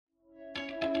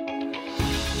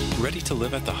Ready to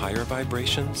live at the higher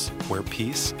vibrations, where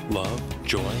peace, love,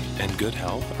 joy, and good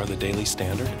health are the daily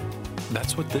standard?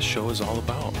 That's what this show is all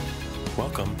about.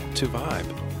 Welcome to Vibe.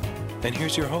 And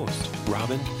here's your host,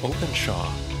 Robin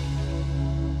Openshaw.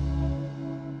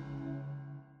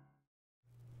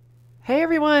 Hey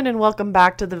everyone, and welcome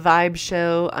back to the Vibe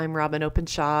Show. I'm Robin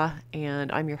Openshaw,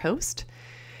 and I'm your host.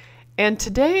 And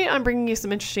today I'm bringing you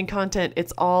some interesting content.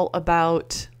 It's all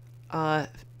about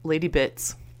lady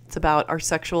bits. It's about our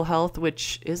sexual health,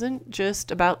 which isn't just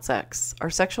about sex. Our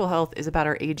sexual health is about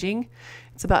our aging.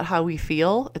 It's about how we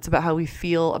feel. It's about how we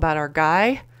feel about our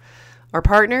guy, our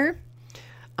partner.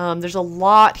 There's a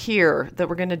lot here that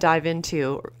we're going to dive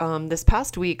into. This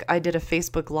past week, I did a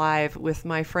Facebook Live with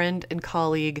my friend and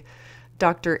colleague,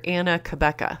 Dr. Anna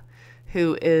Cabeca,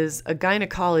 who is a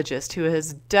gynecologist who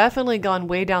has definitely gone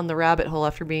way down the rabbit hole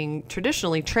after being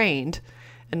traditionally trained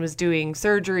and was doing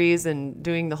surgeries and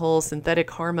doing the whole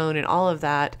synthetic hormone and all of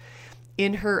that.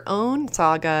 In her own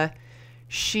saga,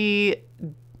 she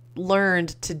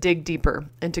learned to dig deeper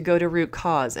and to go to root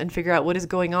cause and figure out what is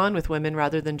going on with women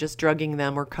rather than just drugging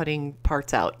them or cutting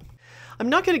parts out. I'm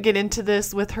not going to get into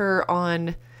this with her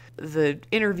on the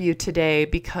interview today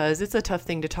because it's a tough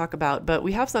thing to talk about, but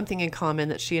we have something in common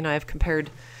that she and I have compared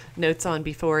notes on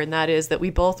before, and that is that we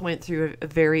both went through a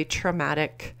very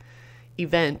traumatic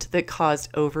event that caused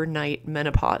overnight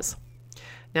menopause.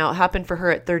 Now, it happened for her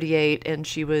at 38, and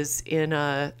she was in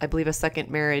I believe a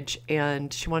second marriage,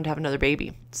 and she wanted to have another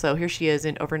baby. So here she is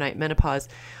in overnight menopause.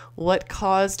 What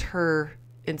caused her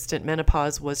instant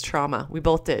menopause was trauma. We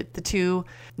both did. The two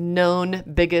known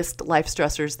biggest life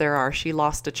stressors there are. She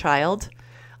lost a child.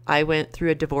 I went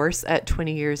through a divorce at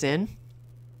 20 years in.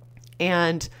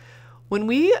 And when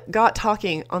we got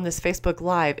talking on this Facebook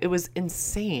Live, it was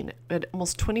insane. We had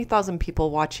almost 20,000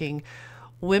 people watching.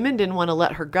 Women didn't want to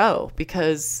let her go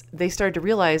because they started to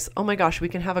realize, oh my gosh, we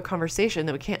can have a conversation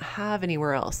that we can't have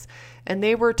anywhere else. And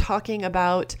they were talking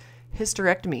about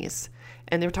hysterectomies,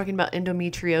 and they were talking about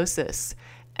endometriosis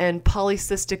and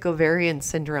polycystic ovarian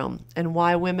syndrome and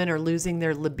why women are losing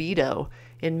their libido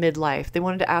in midlife. They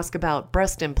wanted to ask about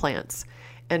breast implants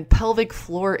and pelvic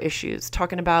floor issues,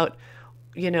 talking about,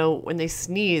 when they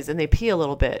sneeze and they pee a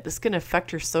little bit, this can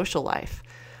affect your social life.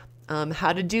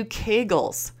 How to do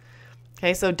Kegels.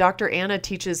 Okay, so Dr. Anna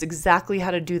teaches exactly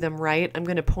how to do them right. I'm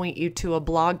going to point you to a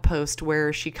blog post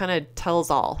where she kind of tells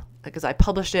all, because I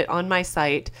published it on my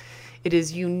site. It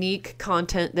is unique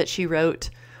content that she wrote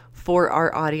for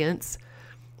our audience.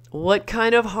 What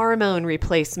kind of hormone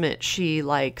replacement she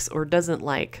likes or doesn't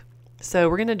like. So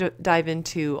we're going to dive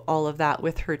into all of that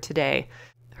with her today.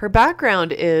 Her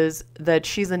background is that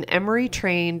she's an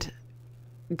Emory-trained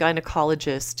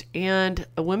gynecologist and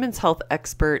a women's health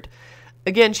expert.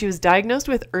 Again, she was diagnosed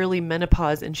with early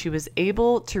menopause, and she was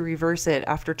able to reverse it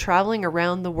after traveling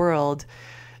around the world,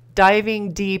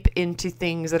 diving deep into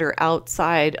things that are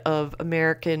outside of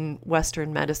American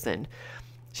Western medicine.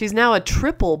 She's now a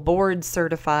triple board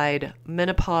certified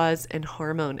menopause and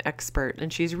hormone expert,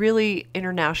 and she's really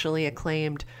internationally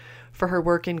acclaimed for her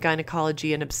work in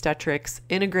gynecology and obstetrics,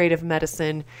 integrative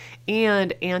medicine,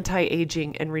 and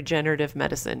anti-aging and regenerative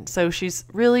medicine. So she's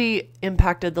really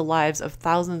impacted the lives of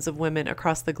thousands of women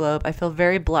across the globe. I feel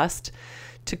very blessed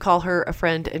to call her a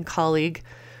friend and colleague.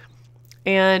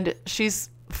 And she's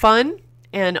fun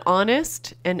and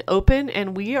honest and open,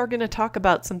 and we are going to talk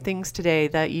about some things today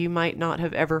that you might not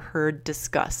have ever heard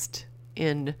discussed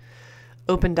in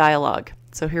open dialogue.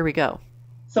 So here we go.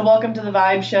 So welcome to the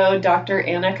Vibe Show, Dr.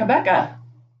 Anna Cabeca.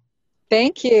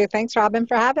 Thank you. Thanks, Robin,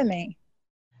 for having me.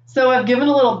 So I've given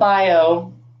a little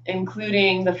bio,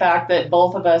 including the fact that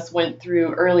both of us went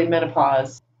through early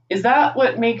menopause. Is that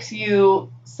what makes you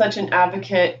such an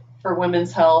advocate for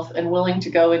women's health and willing to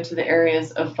go into the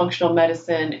areas of functional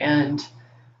medicine and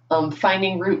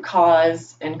finding root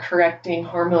cause and correcting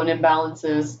hormone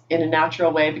imbalances in a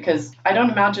natural way? Because I don't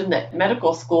imagine that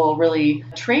medical school really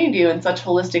trained you in such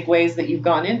holistic ways that you've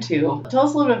gone into. Tell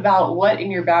us a little bit about what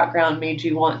in your background made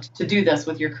you want to do this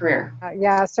with your career.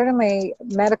 Yeah, certainly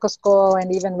medical school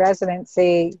and even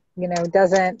residency,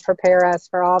 doesn't prepare us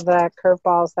for all the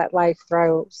curveballs that life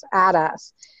throws at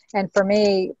us. And for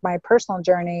me, my personal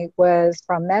journey was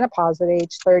from menopause at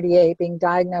age 38, being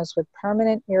diagnosed with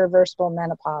permanent irreversible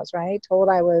menopause, right? Told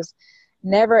I was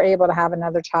never able to have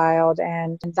another child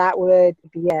and that would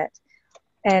be it.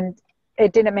 And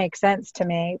it didn't make sense to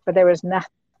me, but there was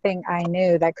nothing I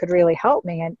knew that could really help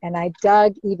me. And I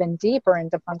dug even deeper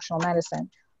into functional medicine.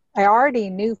 I already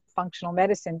knew functional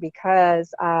medicine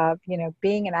because of,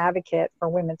 being an advocate for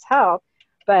women's health.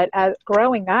 But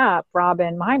growing up,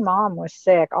 Robin, my mom was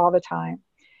sick all the time.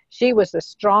 She was a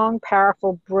strong,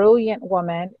 powerful, brilliant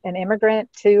woman, an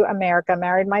immigrant to America,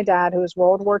 married my dad, who was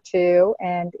World War II,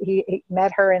 and he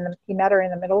met her in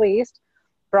the Middle East,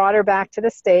 brought her back to the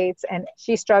States, and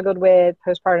she struggled with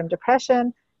postpartum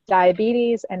depression,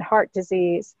 diabetes, and heart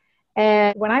disease.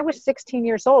 And when I was 16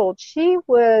 years old, she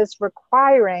was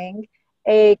requiring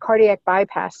a cardiac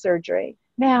bypass surgery.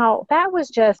 Now, that was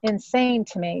just insane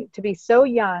to me to be so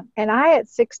young. And I, at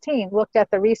 16, looked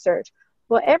at the research.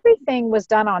 Well, everything was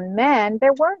done on men.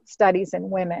 There weren't studies in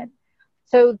women.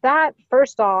 So that,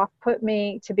 first off, put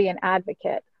me to be an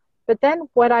advocate. But then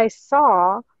what I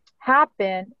saw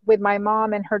happen with my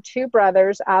mom and her two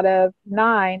brothers out of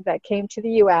 9 that came to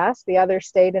the U.S., the others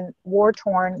stayed in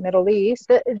war-torn Middle East.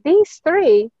 These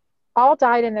 3 all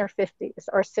died in their 50s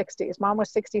or 60s. Mom was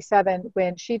 67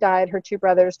 when she died. Her 2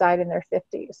 brothers died in their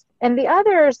 50s. And the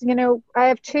others, I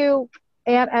have 2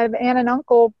 aunt and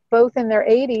uncle, both in their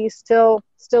 80s, still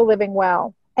living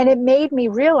well. And it made me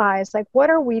realize, like, what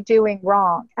are we doing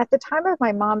wrong? At the time of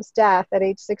my mom's death at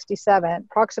age 67,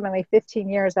 approximately 15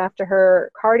 years after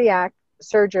her cardiac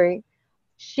surgery,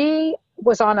 she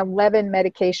was on 11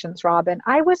 medications, Robin.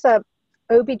 I was a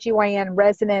OBGYN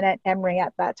resident at Emory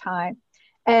at that time.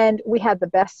 And we had the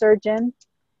best surgeon.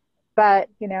 But,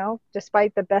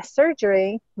 despite the best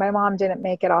surgery, my mom didn't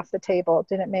make it off the table,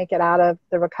 didn't make it out of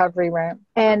the recovery room.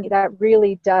 And that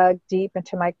really dug deep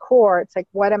into my core. It's like,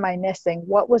 what am I missing?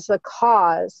 What was the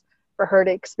cause for her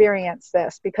to experience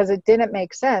this? Because it didn't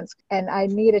make sense. And I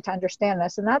needed to understand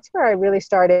this. And that's where I really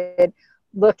started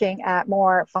looking at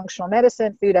more functional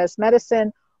medicine, food as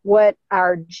medicine, what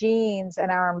our genes and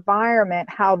our environment,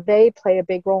 how they play a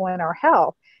big role in our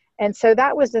health. And so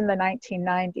that was in the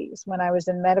 1990s when I was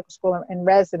in medical school and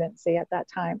residency at that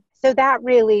time. So that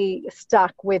really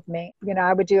stuck with me.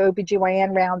 I would do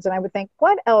OBGYN rounds and I would think,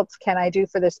 what else can I do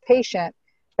for this patient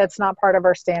that's not part of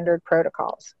our standard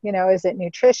protocols? Is it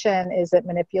nutrition? Is it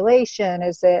manipulation?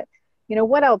 Is it,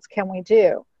 what else can we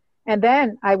do? And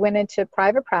then I went into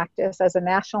private practice as a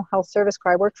National Health Service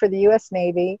Corps. I worked for the U.S.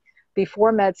 Navy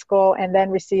before med school and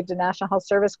then received a National Health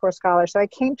Service Corps scholar. So I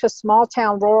came to small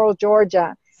town, rural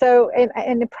Georgia. So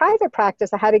in the private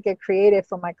practice, I had to get creative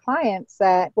for my clients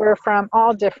that were from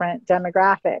all different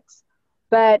demographics.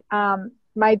 But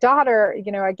my daughter,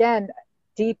 again,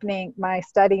 deepening my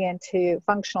study into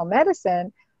functional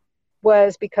medicine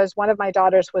was because one of my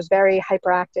daughters was very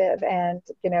hyperactive and,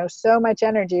 so much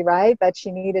energy, right, that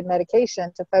she needed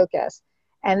medication to focus.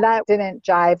 And that didn't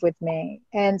jive with me.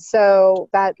 And so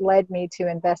that led me to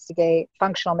investigate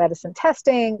functional medicine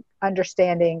testing,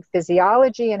 understanding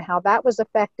physiology and how that was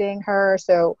affecting her.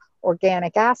 So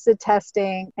organic acid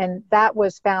testing, and that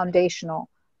was foundational.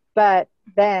 But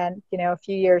then, a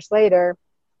few years later,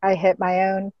 I hit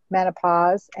my own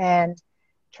menopause and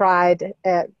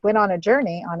went on a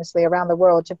journey, honestly, around the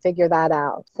world to figure that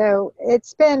out. So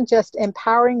it's been just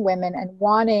empowering women and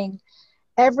wanting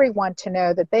everyone to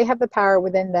know that they have the power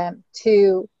within them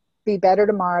to be better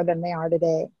tomorrow than they are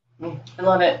today. I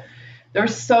love it.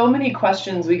 There's so many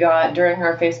questions we got during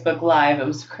our Facebook Live. It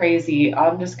was crazy.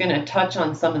 I'm just going to touch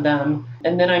on some of them,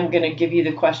 and then I'm going to give you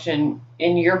the question,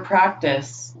 in your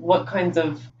practice, what kinds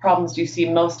of problems do you see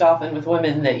most often with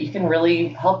women that you can really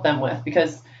help them with?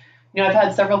 Because, I've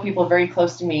had several people very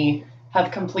close to me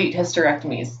have complete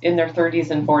hysterectomies in their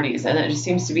 30s and 40s, and it just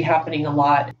seems to be happening a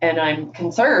lot. And I'm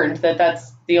concerned that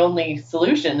that's the only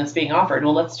solution that's being offered.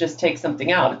 Well, let's just take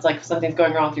something out. It's like if something's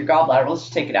going wrong with your gallbladder, let's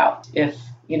just take it out. If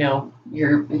you have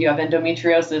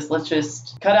endometriosis, let's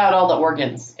just cut out all the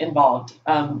organs involved.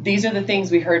 These are the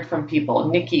things we heard from people.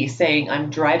 Nikki saying, I'm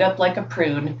dried up like a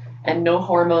prune and no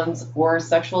hormones or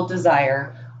sexual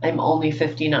desire. I'm only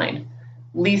 59.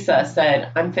 Lisa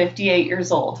said, I'm 58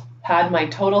 years old. Had my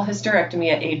total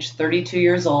hysterectomy at age 32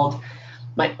 years old.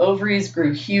 My ovaries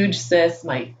grew huge cysts.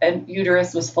 My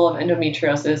uterus was full of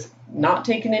endometriosis. Not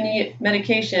taking any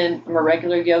medication. I'm a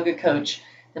regular yoga coach,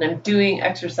 and I'm doing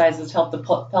exercises to help the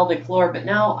pelvic floor. But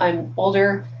now I'm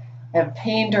older. I have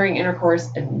pain during intercourse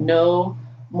and no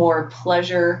more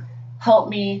pleasure. Help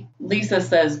me. Lisa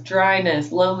says,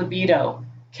 dryness, low libido.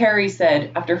 Carrie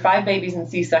said, after 5 babies and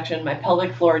C-section, my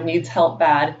pelvic floor needs help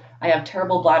bad. I have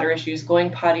terrible bladder issues,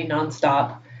 going potty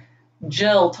nonstop.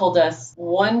 Jill told us,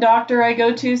 one doctor I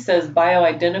go to says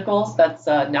bioidenticals, that's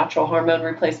a natural hormone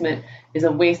replacement, is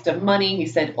a waste of money. He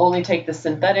said, only take the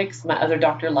synthetics. My other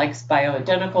doctor likes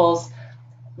bioidenticals.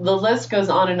 The list goes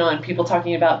on and on. People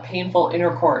talking about painful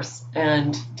intercourse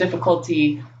and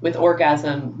difficulty with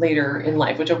orgasm later in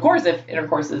life, which of course, if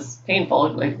intercourse is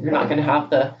painful, like you're not going to have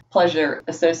the pleasure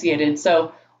associated.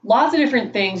 So lots of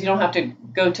different things. You don't have to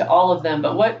go to all of them,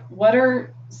 but what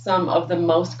are some of the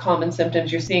most common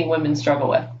symptoms you're seeing women struggle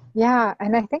with? Yeah,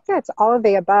 and I think that's all of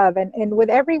the above. And with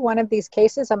every one of these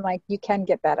cases, I'm like, you can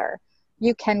get better.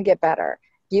 You can get better.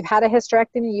 You've had a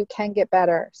hysterectomy, you can get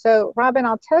better. So, Robin,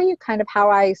 I'll tell you kind of how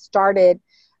I started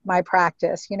my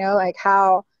practice, like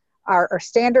how our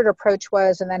standard approach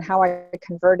was and then how I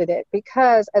converted it.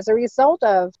 Because as a result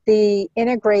of the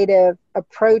integrative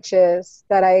approaches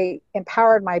that I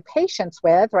empowered my patients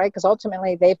with, right, because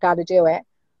ultimately they've got to do it,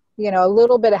 a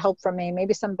little bit of help from me,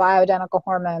 maybe some bioidentical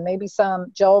hormone, maybe some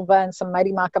Jolva and some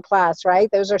Mighty Maca Plus, right?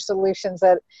 Those are solutions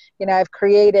that, I've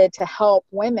created to help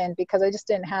women because I just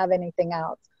didn't have anything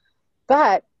else.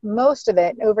 But most of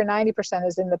it, over 90%,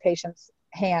 is in the patient's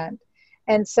hand.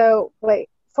 And so, like,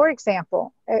 for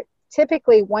example,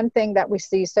 typically one thing that we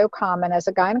see so common as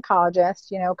a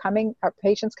gynecologist, our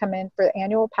patients come in for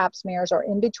annual pap smears or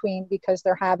in between because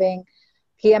they're having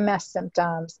PMS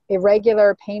symptoms,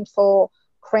 irregular, painful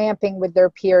cramping with their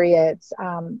periods,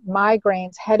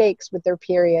 migraines, headaches with their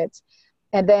periods.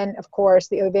 And then, of course,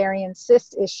 the ovarian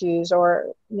cyst issues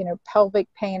or, pelvic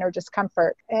pain or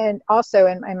discomfort. And also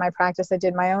in my practice, I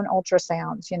did my own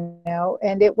ultrasounds,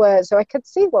 and it was, so I could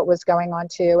see what was going on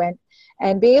too,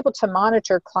 and be able to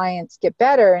monitor clients get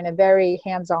better in a very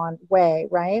hands-on way,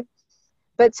 right?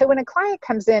 But so when a client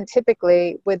comes in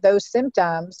typically with those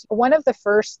symptoms, one of the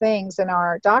first things in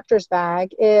our doctor's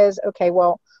bag is, okay,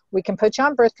 well, we can put you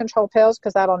on birth control pills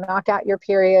because that'll knock out your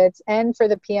periods. And for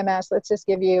the PMS, let's just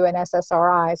give you an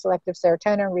SSRI, selective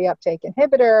serotonin reuptake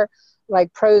inhibitor,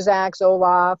 like Prozac,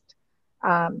 Zoloft,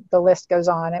 the list goes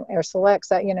on, or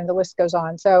Celexa, the list goes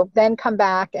on. So then come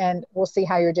back and we'll see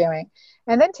how you're doing.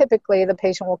 And then typically the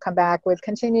patient will come back with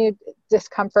continued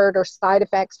discomfort or side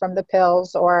effects from the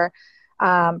pills or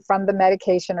from the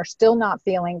medication, or still not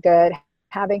feeling good,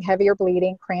 having heavier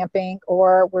bleeding, cramping,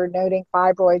 or we're noting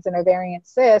fibroids and ovarian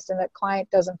cysts, and the client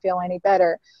doesn't feel any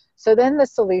better. So then the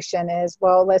solution is,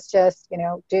 well, let's just,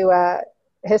 do a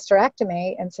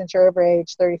hysterectomy. And since you're over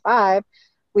age 35,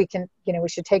 we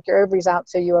should take your ovaries out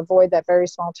so you avoid that very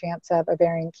small chance of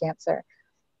ovarian cancer.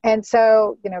 And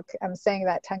so, I'm saying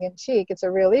that tongue in cheek, it's a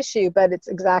real issue, but it's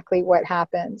exactly what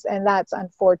happens. And that's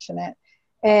unfortunate.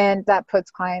 And that puts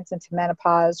clients into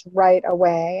menopause right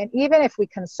away. And even if we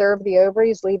conserve the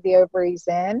ovaries, leave the ovaries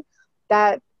in,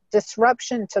 that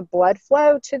disruption to blood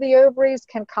flow to the ovaries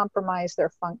can compromise their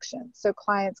function. So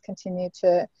clients continue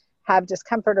to have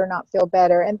discomfort or not feel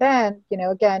better. And then,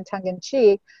 again, tongue in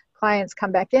cheek, clients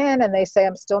come back in and they say,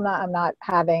 I'm not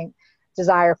having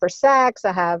desire for sex.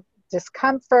 I have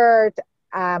discomfort.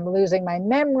 I'm losing my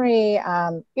memory,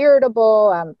 I'm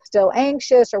irritable, I'm still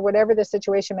anxious, or whatever the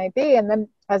situation may be. And then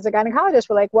as a gynecologist,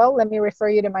 we're like, well, let me refer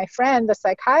you to my friend, the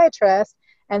psychiatrist,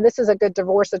 and this is a good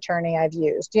divorce attorney I've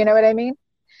used. You know what I mean?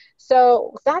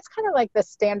 So that's kind of like the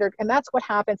standard, and that's what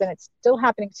happens, and it's still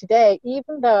happening today,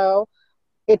 even though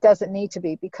it doesn't need to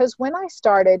be. Because when I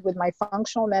started with my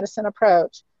functional medicine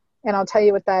approach, and I'll tell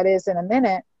you what that is in a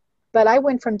minute, but I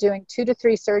went from doing 2 to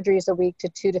 3 surgeries a week to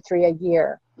 2 to 3 a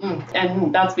year.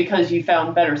 And that's because you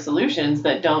found better solutions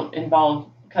that don't involve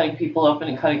cutting people open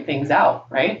and cutting things out,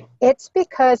 right? It's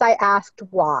because I asked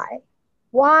why.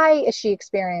 Why is she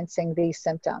experiencing these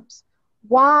symptoms?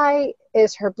 Why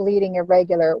is her bleeding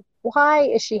irregular? Why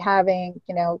is she having,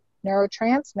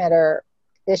 neurotransmitter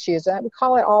issues? And we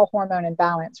call it all hormone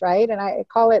imbalance, right? And I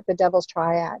call it the devil's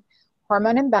triad: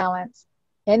 hormone imbalance,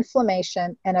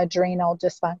 inflammation, and adrenal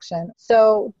dysfunction.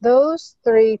 So those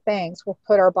 3 things will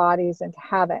put our bodies into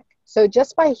havoc. So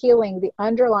just by healing the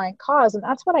underlying cause, and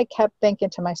that's what I kept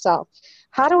thinking to myself,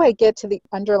 how do I get to the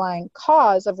underlying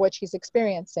cause of what she's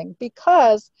experiencing?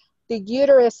 Because the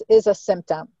uterus is a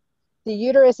symptom. The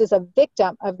uterus is a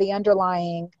victim of the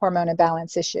underlying hormone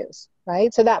imbalance issues,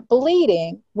 right? So that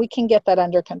bleeding, we can get that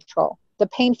under control. The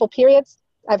painful periods,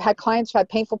 I've had clients who had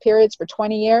painful periods for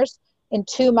 20 years. In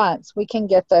 2 months, we can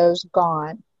get those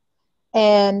gone.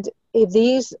 And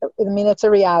it's a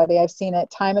reality. I've seen it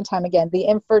time and time again. The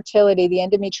infertility, the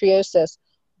endometriosis,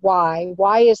 why?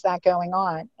 Why is that going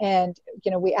on? And,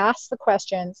 we ask the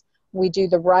questions, we do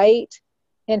the right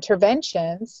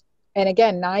interventions. And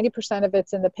again, 90% of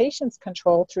it's in the patient's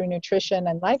control through nutrition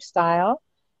and lifestyle.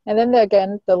 And then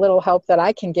again, the little help that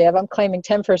I can give, I'm claiming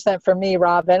 10% for me,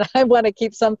 Robin. I want to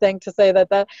keep something to say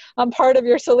that I'm part of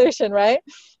your solution, right?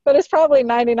 But it's probably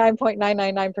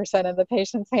 99.999% in the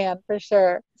patient's hand for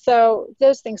sure. So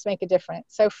those things make a difference.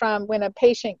 So from when a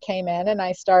patient came in and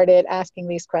I started asking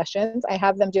these questions, I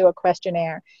have them do a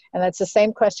questionnaire. And that's the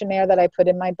same questionnaire that I put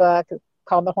in my book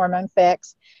called The Hormone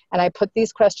Fix. And I put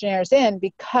these questionnaires in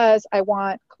because I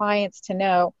want clients to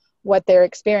know what they're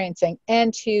experiencing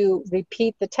and to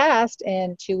repeat the test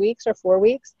in 2 weeks or 4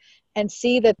 weeks and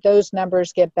see that those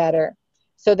numbers get better.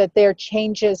 so that their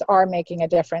changes are making a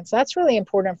difference. That's really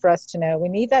important for us to know. We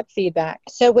need that feedback.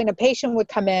 So when a patient would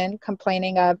come in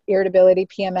complaining of irritability,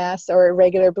 PMS, or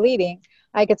irregular bleeding,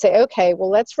 I could say, okay, well,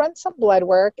 let's run some blood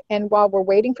work. And while we're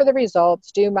waiting for the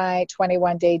results, do my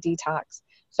 21-day detox.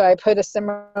 So I put a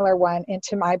similar one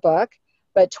into my book,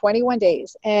 but 21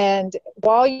 days. And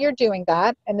while you're doing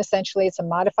that, and essentially it's a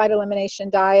modified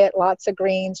elimination diet, lots of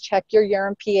greens, check your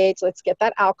urine pH, let's get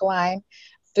that alkaline.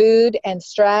 Food and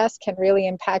stress can really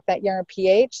impact that urine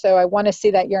pH. So I want to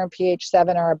see that urine pH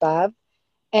 7 or above.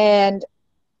 And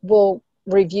we'll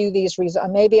review these results.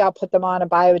 Maybe I'll put them on a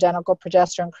bioidentical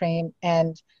progesterone cream.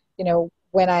 And,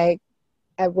 when I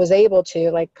was able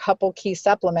to, like, couple key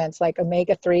supplements like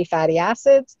omega-3 fatty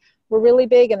acids were really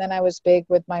big. And then I was big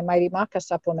with my Mighty Maca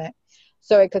supplement.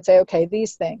 So I could say, okay,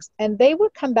 these things. And they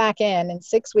would come back in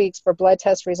 6 weeks for blood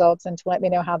test results and to let me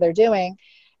know how they're doing.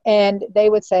 And they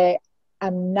would say,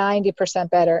 I'm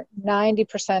 90% better.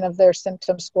 90% of their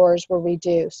symptom scores were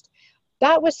reduced.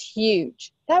 That was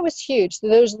huge. That was huge. So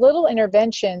those little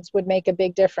interventions would make a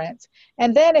big difference.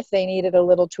 And then if they needed a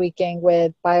little tweaking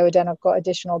with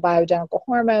additional bioidentical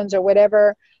hormones or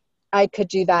whatever, I could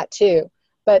do that too.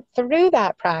 But through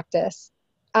that practice,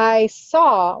 I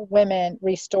saw women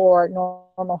restore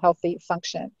normal, healthy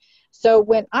function. So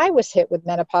when I was hit with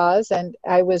menopause and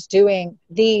I was doing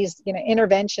these,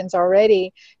 interventions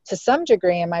already to some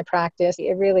degree in my practice,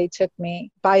 it really took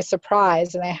me by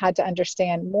surprise, and I had to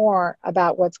understand more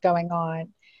about what's going on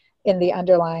in the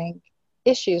underlying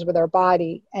issues with our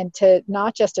body, and to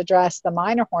not just address the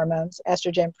minor hormones,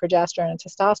 estrogen, progesterone, and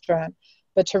testosterone,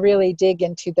 but to really dig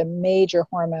into the major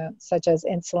hormones such as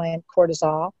insulin,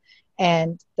 cortisol,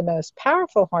 and the most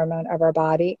powerful hormone of our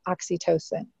body,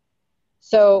 oxytocin.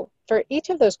 So for each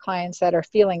of those clients that are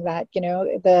feeling that,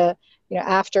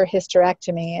 after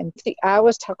hysterectomy, and I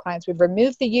always tell clients, we've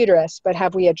removed the uterus, but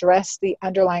have we addressed the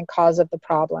underlying cause of the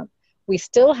problem? We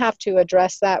still have to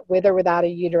address that with or without a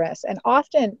uterus. And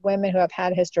often women who have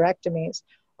had hysterectomies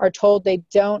are told they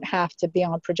don't have to be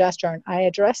on progesterone. I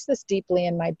address this deeply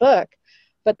in my book,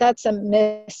 but that's a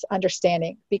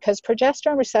misunderstanding, because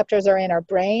progesterone receptors are in our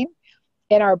brain,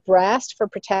 in our breast for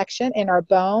protection, in our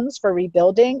bones for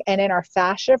rebuilding, and in our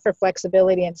fascia for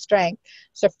flexibility and strength.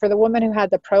 So for the woman who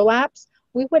had the prolapse,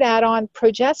 we would add on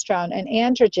progesterone and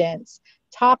androgens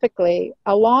topically,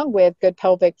 along with good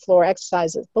pelvic floor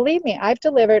exercises. Believe me, I've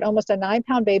delivered almost a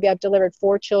 9-pound baby. I've delivered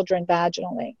 4 children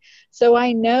vaginally. So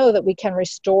I know that we can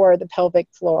restore the pelvic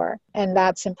floor, and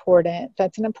that's important.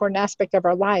 That's an important aspect of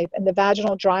our life. And the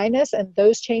vaginal dryness and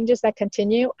those changes that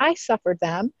continue, I suffered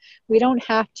them. We don't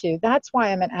have to. That's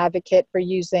why I'm an advocate for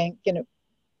using,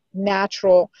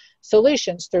 natural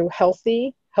solutions through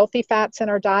healthy fats in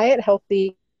our diet,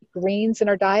 healthy greens in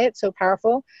our diet, so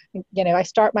powerful. I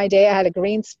start my day, I had a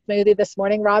green smoothie this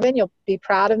morning, Robin, you'll be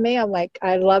proud of me. I'm like,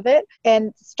 I love it.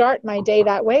 And start my day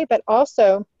that way, but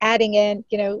also adding in,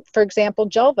 for example,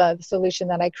 Julva, the solution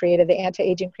that I created, the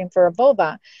anti-aging cream for a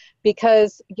vulva,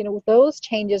 because, those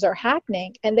changes are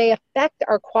happening and they affect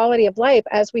our quality of life,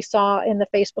 as we saw in the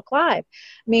Facebook Live.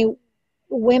 I mean,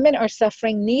 women are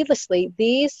suffering needlessly.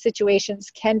 These situations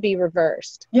can be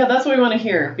reversed. Yeah, that's what we want to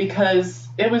hear, because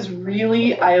it was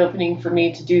really eye-opening for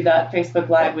me to do that Facebook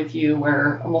Live with you,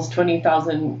 where almost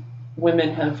 20,000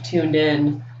 women have tuned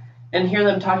in, and hear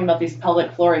them talking about these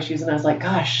pelvic floor issues. And I was like,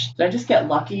 gosh, did I just get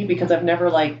lucky? Because I've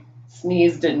never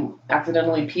sneezed and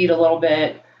accidentally peed a little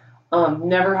bit.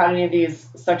 Never had any of these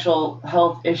sexual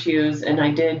health issues. And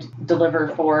I did deliver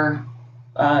 4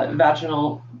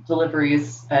 vaginal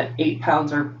deliveries at 8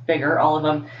 pounds or bigger, all of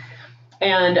them.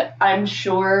 And I'm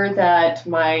sure that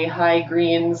my high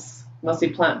greens, mostly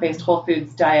plant-based whole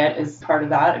foods diet is part of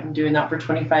that. I've been doing that for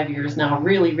 25 years now,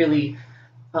 really, really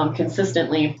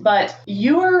consistently. But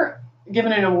you were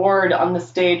given an award on the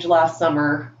stage last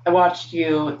summer. I watched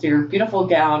you with your beautiful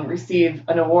gown receive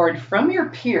an award from your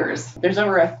peers. There's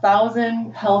over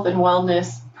 1,000 health and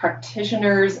wellness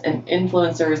practitioners and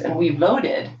influencers, and we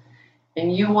voted.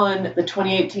 And you won the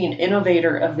 2018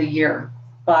 Innovator of the Year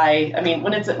by,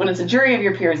 when it's a jury of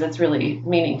your peers, it's really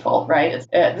meaningful, right?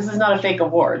 This is not a fake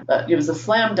award, but it was a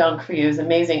slam dunk for you. It was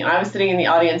amazing. And I was sitting in the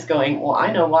audience going, well,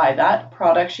 I know why. That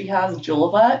product she has,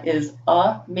 Julva, is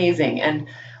amazing. And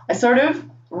I sort of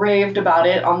raved about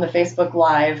it on the Facebook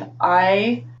Live.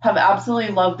 I have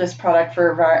absolutely loved this product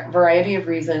for a variety of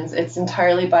reasons. It's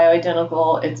entirely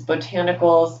bioidentical. It's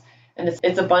botanicals, and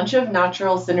it's a bunch of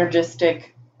natural synergistic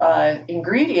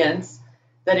ingredients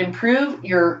that improve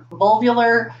your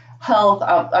vulvar health.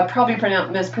 I probably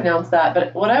mispronounced that,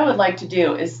 but what I would like to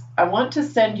do is I want to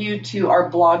send you to our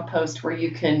blog post where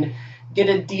you can get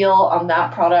a deal on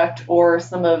that product or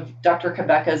some of Dr.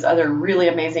 Cabeca's other really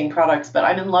amazing products. But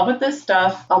I'm in love with this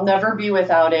stuff. I'll never be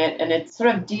without it. And it's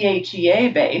sort of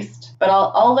DHEA based. But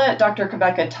I'll let Dr.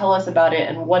 Cabeca tell us about it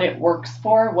and what it works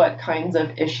for, what kinds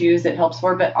of issues it helps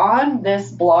for. But on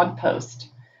this blog post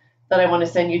that I want to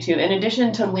send you to, in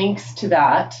addition to links to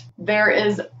that, there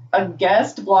is a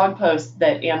guest blog post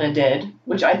that Anna did,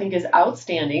 which I think is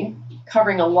outstanding,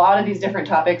 covering a lot of these different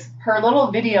topics. Her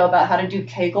little video about how to do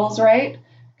Kegels right,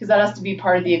 because that has to be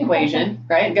part of the equation,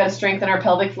 right? We've got to strengthen our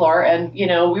pelvic floor, and we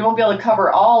won't be able to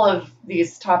cover all of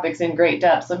these topics in great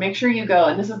depth. So make sure you go.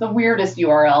 And this is the weirdest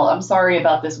URL. I'm sorry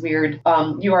about this weird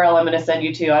URL I'm going to send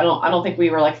you to. I don't think we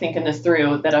were thinking this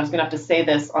through, that I was going to have to say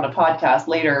this on a podcast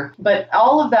later. But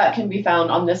all of that can be found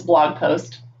on this blog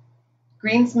post,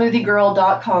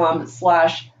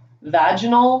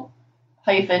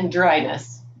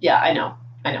 greensmoothiegirl.com/vaginal-dryness. Yeah, I know.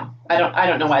 I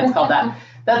don't know why it's called that.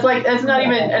 It's not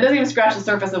even, it doesn't even scratch the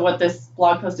surface of what this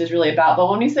blog post is really about.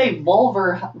 But when we say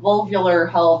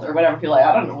vulvular health or whatever, people are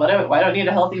I don't know, why do I need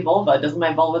a healthy vulva? Doesn't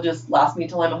my vulva just last me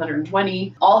till I'm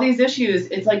 120? All these issues,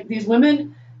 it's these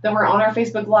women that were on our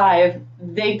Facebook Live,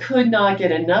 they could not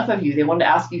get enough of you. They wanted to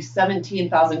ask you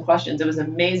 17,000 questions. It was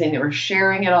amazing. They were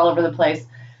sharing it all over the place.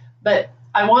 But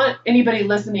I want anybody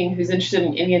listening who's interested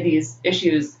in any of these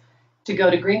issues to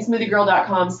go to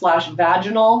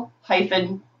greensmoothiegirl.com/vaginal-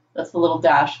 that's the little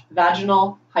dash,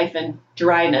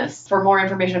 vaginal-dryness for more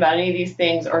information about any of these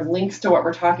things or links to what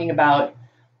we're talking about.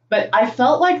 But I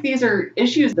felt like these are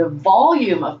issues, the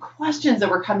volume of questions that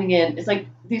were coming in. It's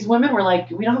these women were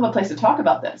we don't have a place to talk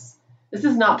about this. This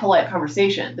is not polite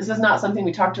conversation. This is not something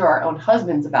we talk to our own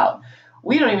husbands about.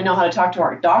 We don't even know how to talk to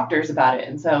our doctors about it.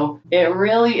 And so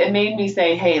it made me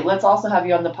say, hey, let's also have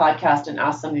you on the podcast and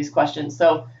ask some of these questions.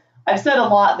 So I've said a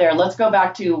lot there. Let's go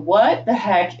back to what the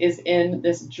heck is in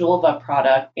this Julva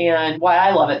product and why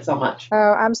I love it so much.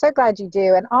 Oh, I'm so glad you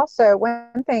do. And also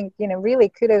one thing, really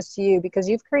kudos to you because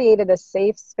you've created a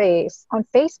safe space on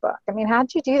Facebook. I mean,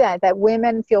 how'd you do that? That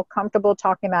women feel comfortable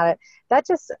talking about it. That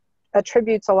just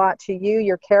attributes a lot to you,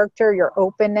 your character, your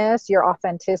openness, your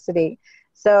authenticity.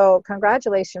 So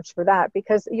congratulations for that,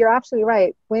 because you're absolutely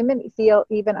right. Women feel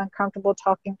even uncomfortable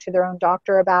talking to their own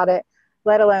doctor about it,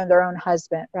 let alone their own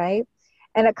husband, right?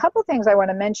 And a couple things I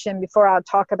want to mention before I'll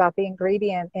talk about the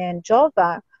ingredient in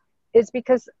Julva is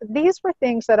because these were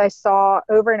things that I saw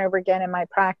over and over again in my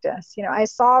practice. I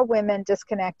saw women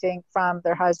disconnecting from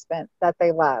their husband that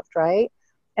they loved, right?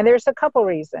 And there's a couple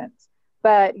reasons.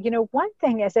 But, one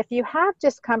thing is if you have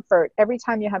discomfort every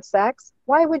time you have sex,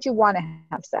 why would you want to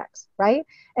have sex, right?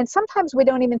 And sometimes we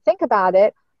don't even think about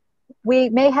it. We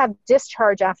may have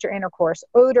discharge after intercourse,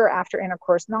 odor after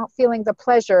intercourse, not feeling the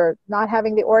pleasure, not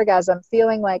having the orgasm,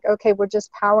 feeling okay, we're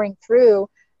just powering through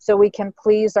so we can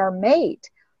please our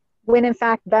mate. When in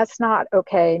fact, that's not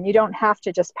okay. And you don't have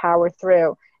to just power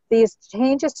through. These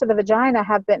changes to the vagina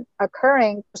have been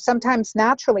occurring sometimes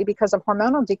naturally because of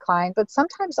hormonal decline, but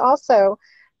sometimes also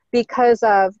because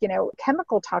of,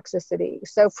 chemical toxicity.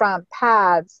 So from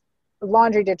pads,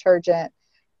 laundry detergent,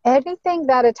 anything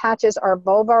that attaches our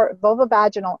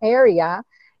vulvovaginal area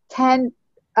can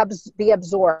be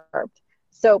absorbed.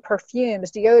 So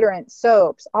perfumes, deodorants,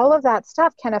 soaps, all of that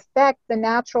stuff can affect the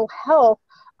natural health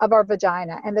of our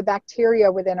vagina and the bacteria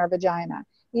within our vagina.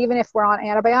 Even if we're on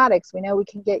antibiotics, we know we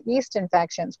can get yeast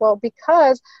infections. Well,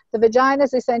 because the vagina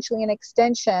is essentially an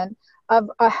extension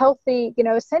of a healthy,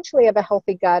 essentially of a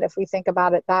healthy gut, if we think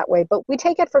about it that way. But we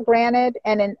take it for granted.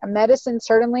 And in medicine,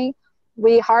 certainly,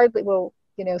 we hardly will,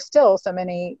 still so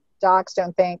many docs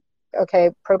don't think,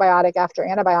 okay, probiotic after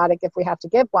antibiotic if we have to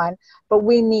give one. But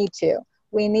we need to.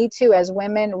 We need to, as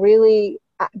women, really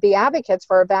be advocates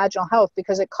for our vaginal health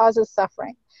because it causes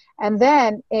suffering. And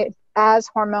then as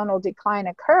hormonal decline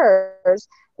occurs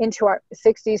into our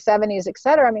 60s, 70s, et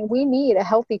cetera, we need a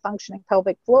healthy functioning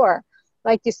pelvic floor.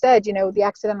 Like you said, the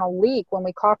accidental leak when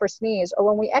we cough or sneeze or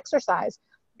when we exercise,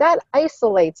 that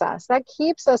isolates us. That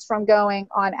keeps us from going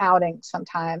on outings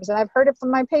sometimes. And I've heard it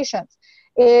from my patients.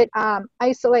 It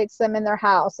isolates them in their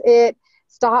house. It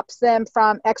stops them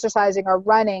from exercising or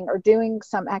running or doing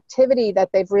some activity that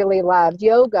they've really loved,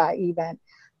 yoga even.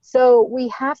 So we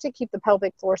have to keep the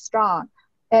pelvic floor strong.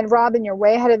 And Robin, you're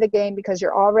way ahead of the game because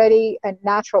you're already a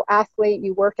natural athlete.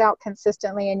 You work out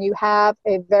consistently and you have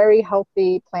a very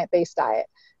healthy plant-based diet.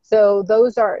 So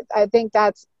I think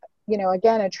that's,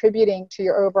 again, attributing to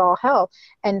your overall health.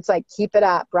 And it's keep it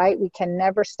up, right? We can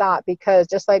never stop because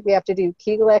just like we have to do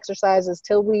Kegel exercises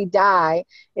till we die,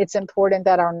 it's important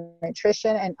that our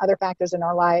nutrition and other factors in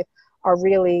our life are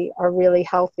really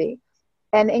healthy.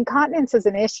 And incontinence is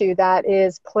an issue that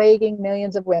is plaguing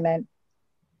millions of women.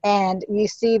 And you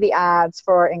see the ads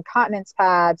for incontinence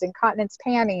pads, incontinence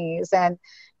panties, and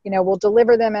we'll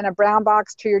deliver them in a brown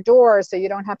box to your door so you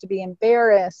don't have to be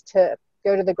embarrassed to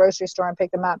go to the grocery store and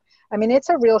pick them up. I mean, it's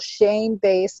a real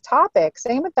shame-based topic.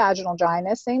 Same with vaginal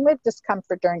dryness, same with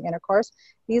discomfort during intercourse.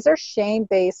 These are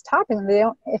shame-based topics.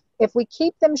 If we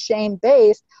keep them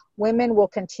shame-based, women will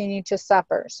continue to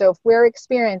suffer. So if we're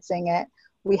experiencing it,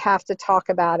 we have to talk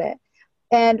about it.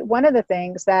 And one of the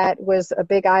things that was a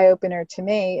big eye-opener to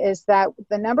me is that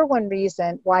the number one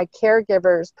reason why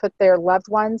caregivers put their loved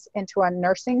ones into a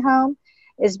nursing home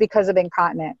is because of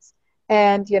incontinence.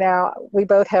 And, we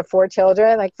both have 4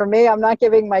 children. Like for me, I'm not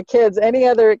giving my kids any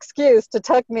other excuse to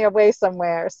tuck me away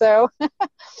somewhere. So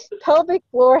pelvic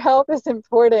floor health is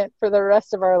important for the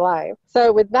rest of our life.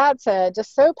 So with that said,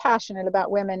 just so passionate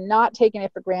about women not taking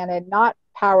it for granted, not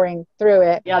powering through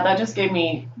it. Yeah, that just gave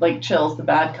me like chills, the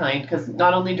bad kind, because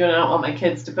not only do I not want my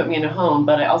kids to put me in a home,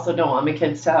 but I also don't want my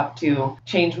kids to have to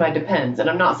change my depends. And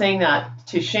I'm not saying that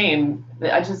to shame.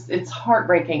 It's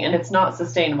heartbreaking and it's not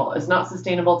sustainable. It's not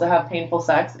sustainable to have painful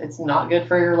sex. It's not good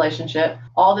for your relationship.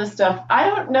 All this stuff. I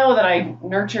don't know that I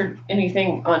nurtured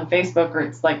anything on Facebook, or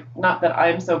it's like, not that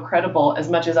I'm so credible as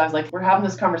much as I was like, we're having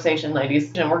this conversation,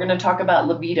 ladies, and we're going to talk about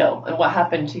libido and what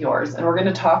happened to yours. And we're going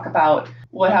to talk about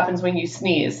what happens when you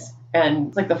sneeze, and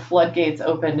it's like the floodgates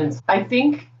opened. And I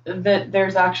think that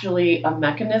there's actually a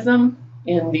mechanism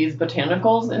in these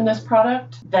botanicals in this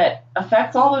product that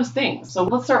affects all those things. So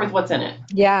let's start with what's in it.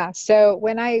 Yeah. So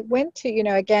when I went to,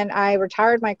 again, I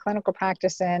retired my clinical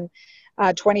practice in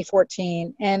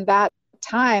 2014. And that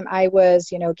time I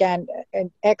was, again,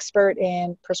 an expert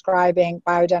in prescribing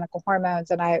bioidentical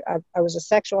hormones. And I was a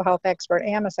sexual health expert,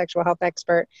 am a sexual health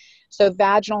expert. So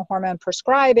vaginal hormone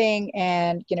prescribing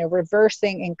and,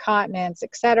 reversing incontinence,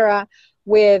 et cetera,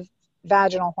 with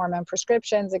vaginal hormone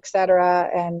prescriptions, et cetera,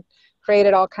 and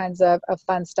created all kinds of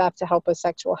fun stuff to help with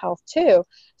sexual health too.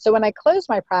 So when I closed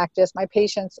my practice, my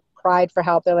patients cried for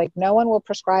help. They're like, no one will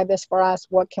prescribe this for us.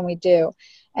 What can we do?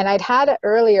 And I'd had it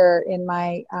earlier in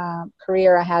my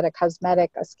career, I had a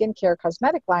skincare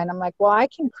cosmetic line. I'm like, well, of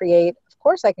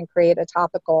course I can create a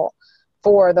topical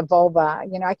for the vulva.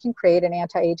 I can create an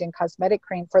anti-aging cosmetic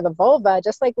cream for the vulva,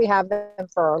 just like we have them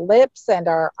for our lips and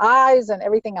our eyes and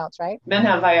everything else, right? Men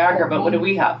have Viagra, but what do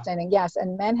we have? Yes,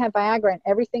 and men have Viagra, and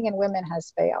everything in women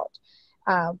has failed.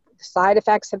 Side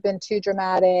effects have been too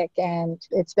dramatic, and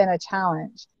it's been a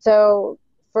challenge. So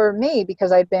for me,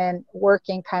 because I'd been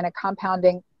working kind of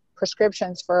compounding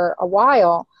prescriptions for a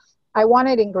while, I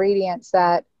wanted ingredients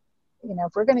that,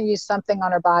 if we're going to use something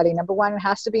on our body, number one, it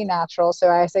has to be natural. So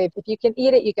I say, if you can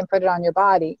eat it, you can put it on your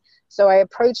body. So I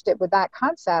approached it with that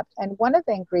concept. And one of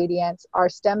the ingredients are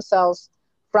stem cells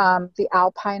from the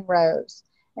alpine rose.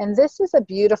 And this is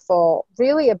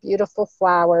really a beautiful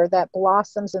flower that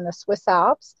blossoms in the Swiss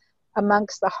Alps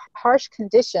amongst the harsh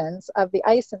conditions of the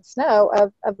ice and snow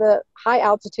of the high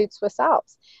altitude Swiss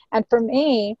Alps. And for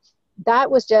me, that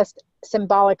was just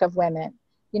symbolic of women.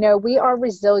 We are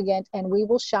resilient and we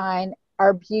will shine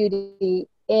our beauty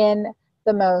in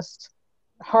the most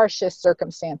harshest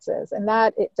circumstances. And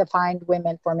that it defined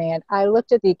women for me. And I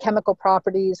looked at the chemical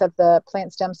properties of the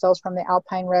plant stem cells from the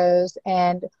alpine rose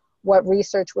and what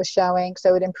research was showing.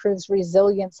 So it improves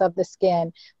resilience of the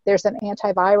skin. There's an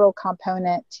antiviral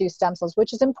component to stem cells,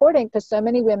 which is important because so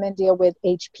many women deal with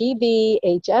HPV,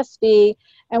 HSV.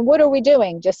 And what are we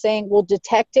doing? Just saying we'll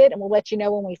detect it and we'll let you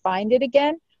know when we find it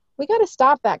again? We got to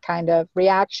stop that kind of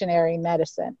reactionary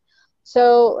medicine.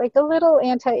 So like a little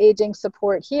anti-aging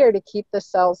support here to keep the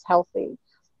cells healthy.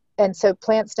 And so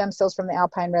plant stem cells from the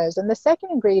alpine rose. And the second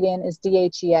ingredient is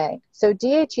DHEA. So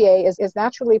DHEA is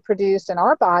naturally produced in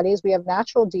our bodies. We have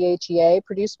natural DHEA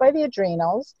produced by the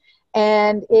adrenals.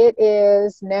 And it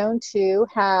is known to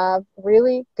have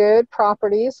really good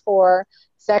properties for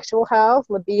sexual health,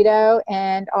 libido,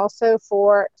 and also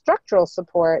for structural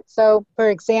support. So, for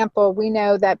example, we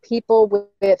know that people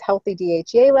with healthy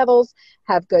DHEA levels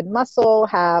have good muscle,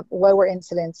 have lower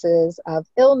incidences of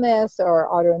illness or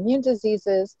autoimmune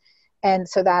diseases. And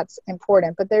so that's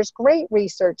important. But there's great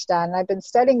research done. And I've been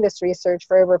studying this research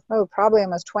for over, probably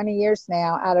almost 20 years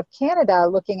now out of Canada,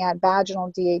 looking at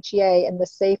vaginal DHEA and the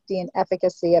safety and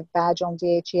efficacy of vaginal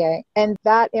DHEA. And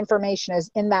that information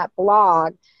is in that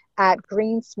blog at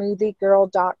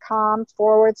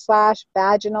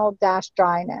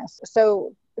greensmoothiegirl.com/vaginal-dryness.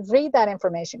 So read that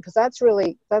information because that's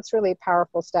really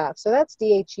powerful stuff. So that's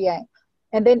DHEA.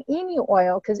 And then emu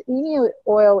oil, because emu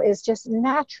oil is just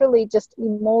naturally just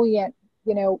emollient,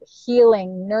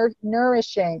 healing,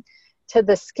 nourishing to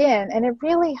the skin. And it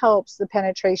really helps the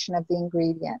penetration of the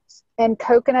ingredients. And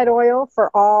coconut oil for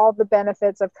all the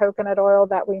benefits of coconut oil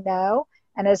that we know.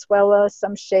 and as well as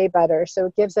some shea butter. So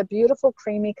it gives a beautiful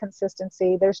creamy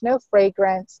consistency. There's no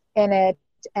fragrance in it,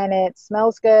 and it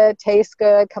smells good, tastes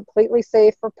good, completely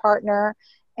safe for partner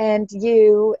and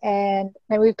you. And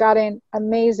we've gotten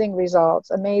amazing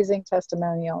results, amazing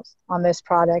testimonials on this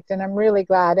product. And I'm really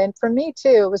glad. And for me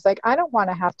too, it was like, I don't want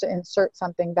to have to insert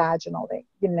something vaginally,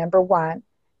 number one.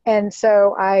 And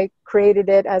so I created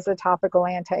it as a topical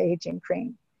anti-aging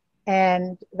cream.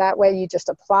 And that way you just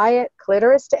apply it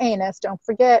clitoris to anus. Don't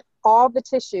forget all the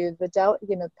tissue,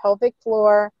 the pelvic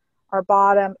floor, our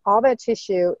bottom, all that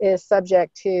tissue is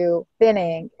subject to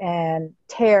thinning and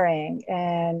tearing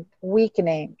and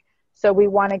weakening. So we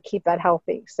want to keep that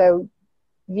healthy. So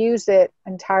use it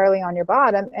entirely on your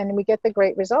bottom, and we get the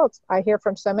great results. I hear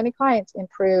from so many clients,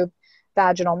 improved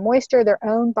vaginal moisture, their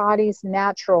own body's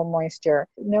natural moisture,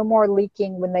 no more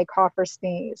leaking when they cough or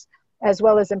sneeze, as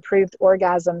well as improved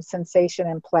orgasm sensation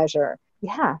and pleasure.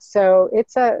 Yeah, so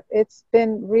it's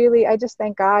been really, I just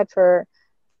thank God for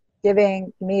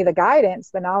giving me the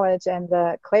guidance, the knowledge, and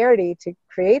the clarity to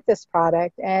create this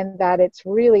product, and that it's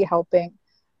really helping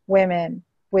women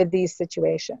with these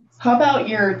situations. How about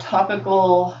your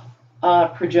topical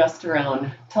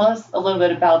progesterone? Tell us a little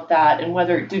bit about that, and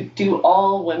whether do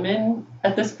all women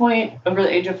at this point over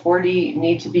the age of 40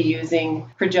 need to be using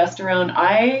progesterone?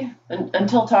 I,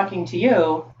 until talking to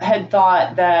you, had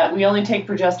thought that we only take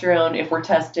progesterone if we're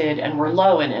tested and we're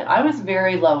low in it. I was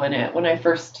very low in it when I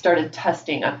first started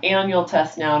testing. I'm annual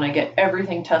test now, and I get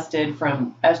everything tested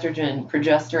from estrogen,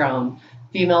 progesterone,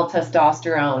 female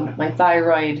testosterone, my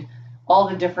thyroid, all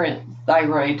the different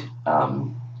thyroid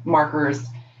markers,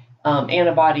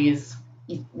 antibodies,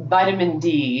 vitamin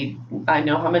D. I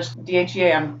know how much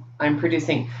DHEA I'm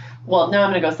producing. Well, now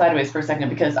I'm going to go sideways for a second,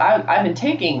 because I've been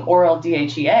taking oral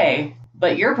DHEA,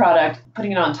 but your product,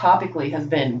 putting it on topically, has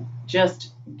been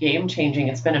just game changing.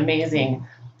 It's been amazing.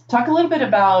 Talk a little bit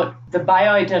about the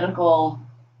bioidentical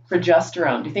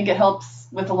progesterone. Do you think it helps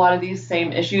with a lot of these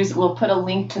same issues? We'll put a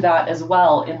link to that as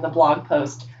well in the blog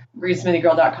post,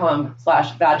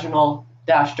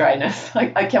 breathesmoothieGirl.com/vaginal-dryness.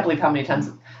 I can't believe how many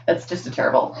times that's just a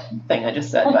terrible thing I just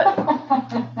said, but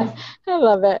I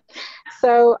love it.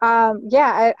 So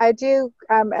I do.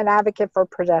 I'm an advocate for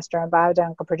progesterone,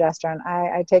 bioidentical progesterone.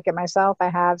 I take it myself. I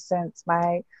have since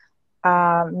my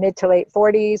mid to late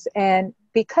 40s, and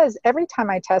because every time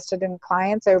I tested in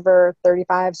clients over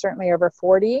 35, certainly over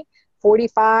 40,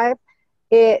 45,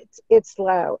 it's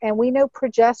low. And we know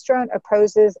progesterone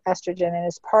opposes estrogen, and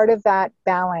is part of that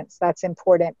balance that's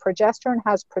important. Progesterone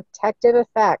has protective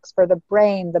effects for the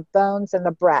brain, the bones, and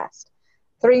the breast.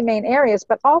 3 main areas,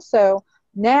 but also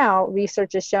now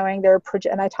research is showing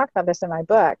and I talk about this in my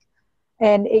book,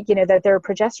 and that there are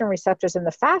progesterone receptors in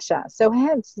the fascia. So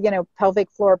hence, pelvic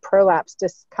floor prolapse,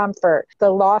 discomfort,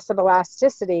 the loss of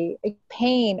elasticity,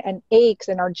 pain and aches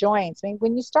in our joints. I mean,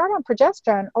 when you start on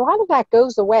progesterone, a lot of that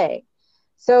goes away.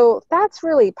 So that's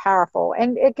really powerful.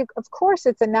 And of course,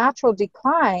 it's a natural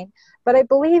decline, but I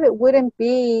believe it wouldn't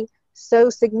be so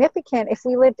significant if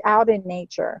we lived out in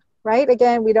nature, right?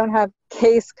 Again, we don't have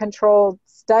case-controlled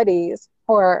studies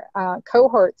or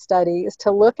cohort studies to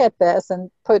look at this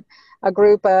and put a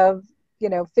group of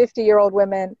 50-year-old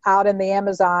women out in the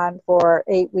Amazon for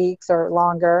 8 weeks or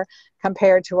longer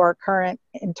compared to our current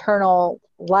internal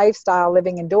lifestyle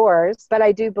living indoors. But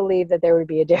I do believe that there would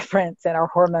be a difference in our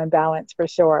hormone balance for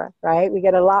sure, right? We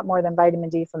get a lot more than vitamin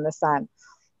D from the sun.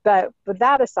 But with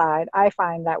that aside, I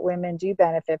find that women do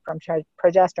benefit from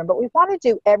progesterone, but we want to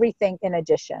do everything in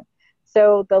addition.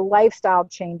 So the lifestyle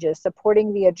changes,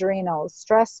 supporting the adrenals,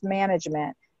 stress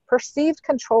management, perceived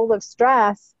control of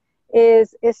stress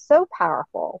is so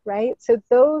powerful, right? So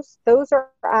those are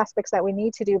aspects that we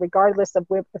need to do regardless of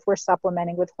if we're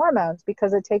supplementing with hormones,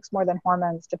 because it takes more than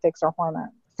hormones to fix our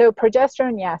hormones. So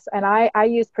progesterone, yes. And I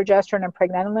use progesterone and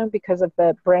pregnenolone because of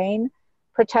the brain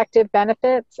protective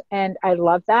benefits, and I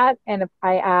love that. And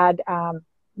I add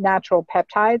natural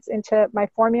peptides into my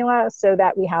formula so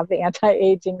that we have the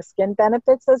anti-aging skin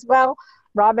benefits as well.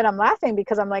 Robin, I'm laughing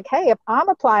because I'm like, hey, if I'm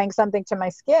applying something to my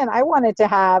skin, I want it to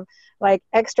have like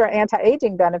extra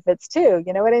anti-aging benefits too.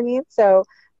 You know what I mean? So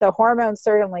the hormones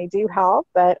certainly do help,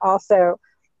 but also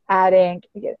adding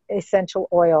essential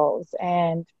oils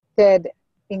and good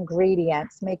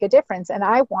ingredients make a difference. And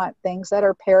I want things that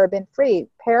are paraben free.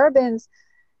 Parabens,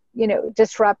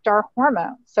 disrupt our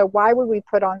hormones. So why would we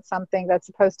put on something that's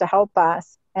supposed to help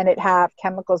us and it have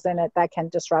chemicals in it that can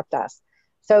disrupt us?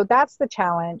 So that's the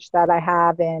challenge that I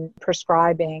have in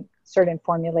prescribing certain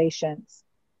formulations,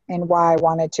 and why I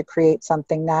wanted to create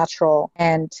something natural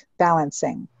and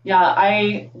balancing. Yeah,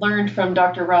 I learned from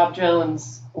Dr. Rob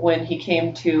Jones when he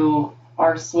came to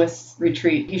our Swiss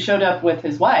retreat. He showed up with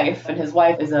his wife, and his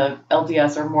wife is a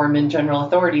LDS or Mormon general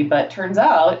authority, but turns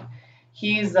out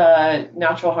he's a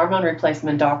natural hormone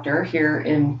replacement doctor here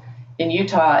in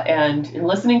Utah. And in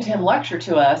listening to him lecture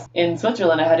to us in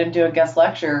Switzerland, I had him do a guest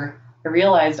lecture. I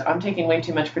realized I'm taking way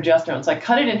too much progesterone. So I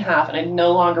cut it in half, and I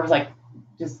no longer was like,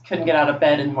 just couldn't get out of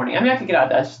bed in the morning. I mean, I could get out of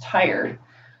bed, I was just tired.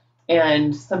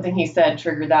 And something he said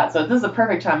triggered that. So this is the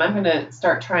perfect time. I'm going to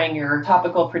start trying your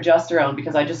topical progesterone,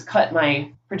 because I just cut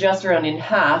my progesterone in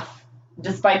half,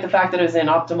 despite the fact that it was in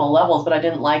optimal levels, but I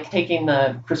didn't like taking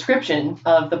the prescription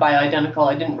of the bioidentical.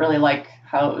 I didn't really like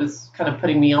how it was kind of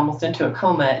putting me almost into a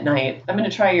coma at night. I'm going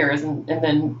to try yours and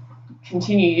then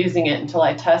continue using it until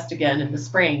I test again in the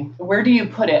spring. Where do you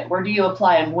put it? Where do you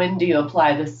apply, and when do you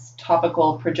apply this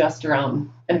topical progesterone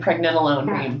and pregnenolone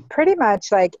cream? Pretty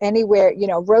much like anywhere,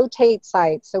 rotate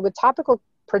sites. So with topical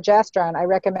progesterone, I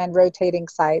recommend rotating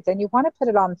sites, and you want to put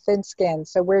it on thin skin.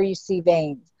 So where you see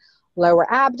veins,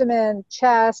 lower abdomen,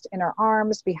 chest, inner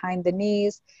arms, behind the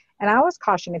knees. And I always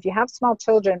caution, if you have small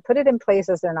children, put it in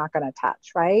places they're not going to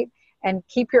touch, right? And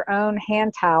keep your own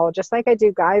hand towel, just like I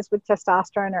do guys with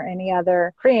testosterone or any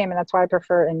other cream. And that's why I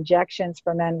prefer injections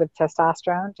for men with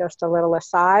testosterone, just a little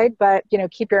aside. But,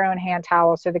 keep your own hand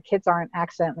towel so the kids aren't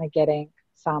accidentally getting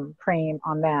some cream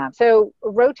on them. So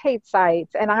rotate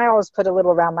sites. And I always put a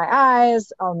little around my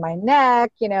eyes, on my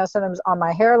neck, sometimes on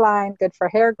my hairline, good for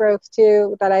hair growth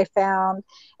too, that I found.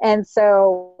 And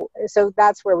so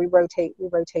that's where we rotate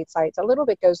sites. A little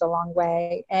bit goes a long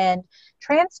way. And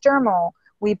transdermal,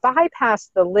 we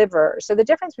bypass the liver. So the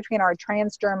difference between our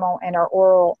transdermal and our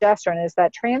oral progesterone is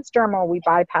that transdermal, we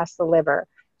bypass the liver.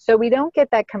 So we don't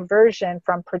get that conversion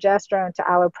from progesterone to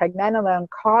allopregnenolone,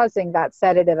 causing that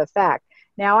sedative effect.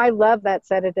 Now, I love that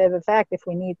sedative effect if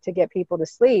we need to get people to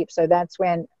sleep. So that's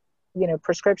when,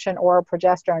 prescription oral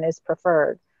progesterone is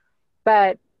preferred.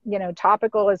 But,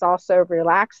 topical is also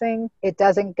relaxing. It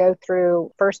doesn't go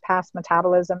through first pass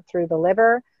metabolism through the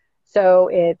liver. So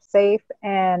it's safe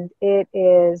and it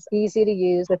is easy to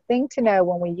use. The thing to know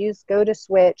when we go to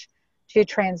switch to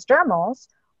transdermals,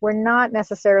 we're not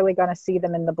necessarily going to see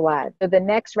them in the blood. So the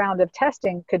next round of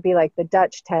testing could be like the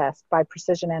Dutch test by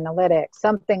Precision Analytics,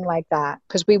 something like that,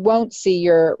 because we won't see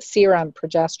your serum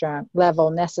progesterone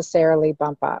level necessarily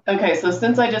bump up. Okay, so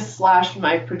since I just slashed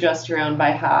my progesterone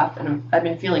by half, and I've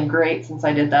been feeling great since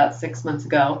I did that 6 months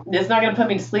ago, it's not going to put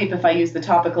me to sleep if I use the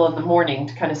topical in the morning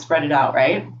to kind of spread it out,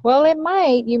 right? Well, it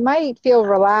might. You might feel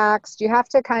relaxed. You have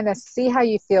to kind of see how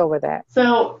you feel with it.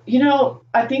 So,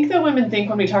 I think that women think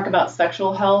when we talk about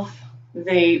sexual health,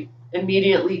 they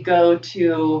immediately go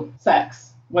to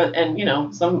sex.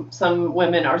 And, some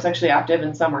women are sexually active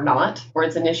and some are not, or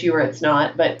it's an issue or it's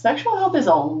not. But sexual health is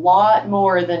a lot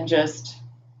more than just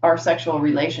our sexual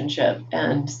relationship.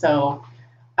 And so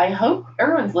I hope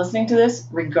everyone's listening to this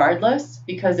regardless,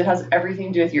 because it has everything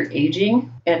to do with your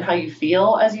aging and how you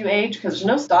feel as you age, because there's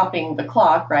no stopping the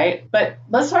clock, right? But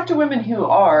let's talk to women who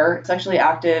are sexually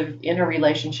active in a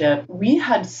relationship. We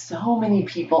had so many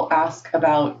people ask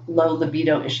about low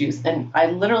libido issues, and I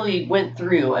literally went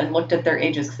through and looked at their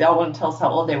ages because they all wanted to tell us how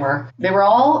old they were. They were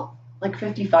all like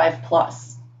 55 plus.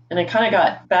 And I kind of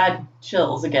got bad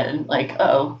chills again, like,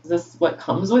 oh, is this what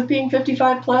comes with being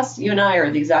 55 plus? You and I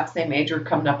are the exact same age. We're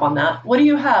coming up on that. What do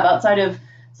you have outside of,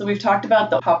 so we've talked about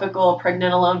the topical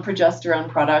pregnenolone progesterone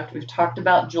product. We've talked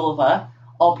about Julva,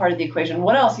 all part of the equation.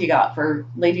 What else you got for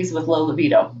ladies with low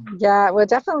libido? Yeah, well,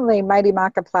 definitely Mighty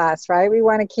Maca Plus, right? We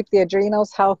want to keep the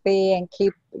adrenals healthy and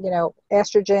keep,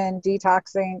 estrogen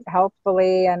detoxing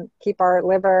healthfully and keep our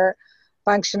liver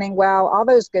functioning well, all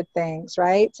those good things,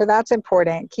 right? So that's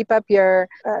important. Keep up your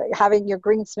having your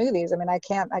green smoothies. I mean, I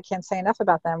can't say enough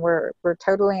about them. We're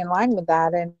totally in line with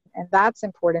that, and that's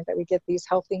important that we get these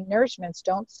healthy nourishments.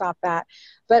 Don't stop that.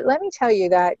 But let me tell you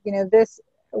that this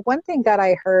one thing that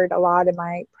I heard a lot in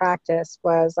my practice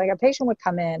was like a patient would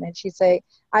come in and she'd say,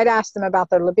 I'd ask them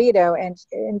about their libido, and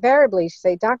invariably she'd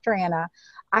say, Dr. Anna,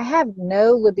 I have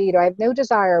no libido, I have no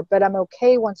desire, but I'm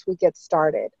okay once we get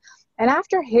started. And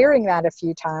after hearing that a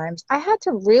few times, I had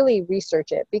to really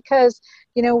research it because,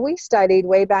 we studied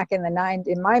way back in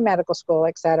in my medical school,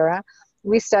 et cetera,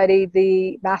 we studied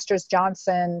the Masters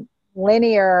Johnson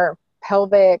linear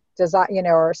pelvic desire,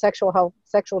 or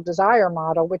sexual desire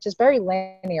model, which is very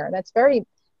linear. That's very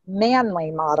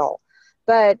manly model.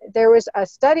 But there was a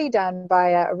study done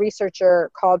by a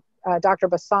researcher called Dr.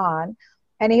 Bassan,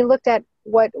 and he looked at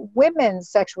what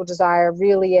women's sexual desire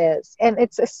really is. And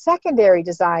it's a secondary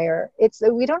desire.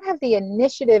 We don't have the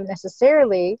initiative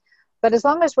necessarily, but as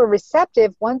long as we're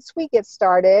receptive, once we get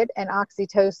started and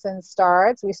oxytocin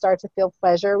starts, we start to feel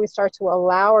pleasure, we start to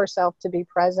allow ourselves to be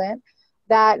present,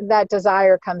 that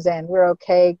desire comes in. We're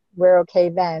okay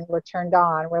then. We're turned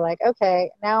on. We're like, okay,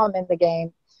 now I'm in the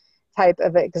game type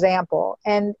of example.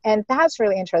 And that's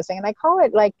really interesting. And I call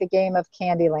it like the game of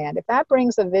Candyland. If that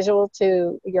brings a visual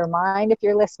to your mind, if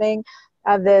you're listening,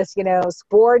 of this,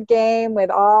 board game with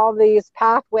all these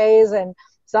pathways, and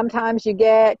sometimes you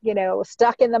get,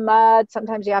 stuck in the mud.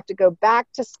 Sometimes you have to go back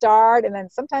to start. And then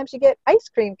sometimes you get ice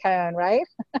cream cone, right?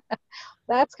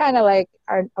 That's kind of like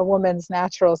a woman's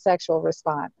natural sexual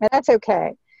response. And that's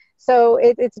okay. So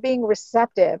it's being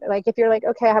receptive. Like if you're like,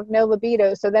 okay, I have no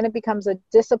libido. So then it becomes a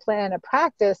discipline and a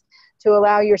practice to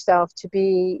allow yourself to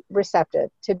be receptive,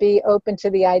 to be open to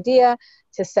the idea,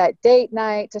 to set date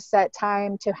night, to set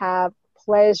time to have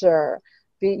pleasure,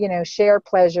 share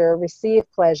pleasure, receive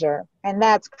pleasure. And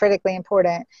that's critically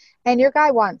important. And your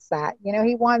guy wants that.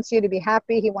 He wants you to be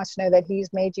happy. He wants to know that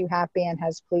he's made you happy and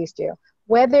has pleased you.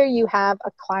 Whether you have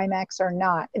a climax or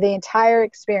not, the entire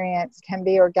experience can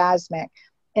be orgasmic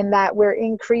in that we're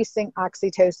increasing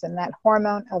oxytocin, that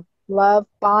hormone of love,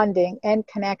 bonding, and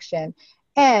connection.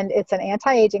 And it's an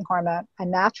anti-aging hormone, a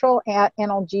natural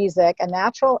analgesic, a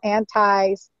natural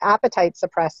anti-appetite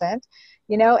suppressant,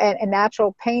 and a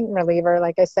natural pain reliever,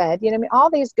 like I said, all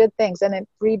these good things. And it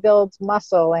rebuilds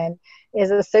muscle and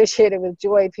is associated with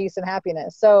joy, peace, and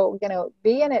happiness. So,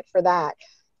 be in it for that.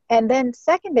 And then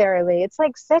secondarily, it's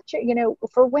like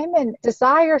for women,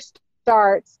 desire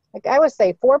starts, like I would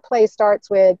say, foreplay starts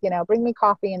with, bring me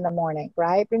coffee in the morning,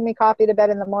 right? Bring me coffee to bed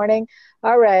in the morning.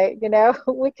 All right,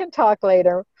 we can talk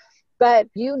later. But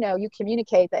you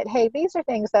communicate that, hey, these are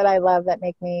things that I love that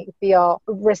make me feel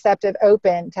receptive,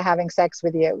 open to having sex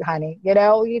with you, honey.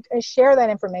 You share that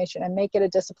information and make it a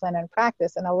discipline and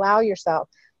practice, and allow yourself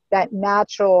that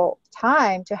natural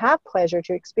time to have pleasure,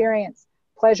 to experience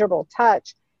pleasurable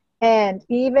touch. And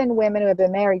even women who have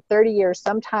been married 30 years,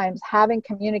 sometimes having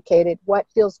communicated what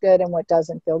feels good and what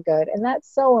doesn't feel good. And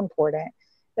that's so important.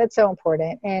 That's so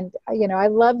important. And, I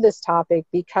love this topic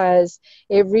because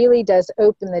it really does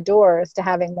open the doors to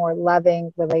having more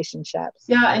loving relationships.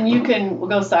 Yeah, and we'll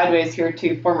go sideways here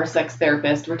to former sex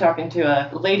therapist. We're talking to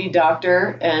a lady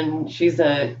doctor, and she's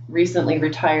recently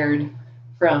retired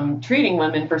from treating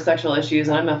women for sexual issues.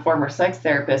 And I'm a former sex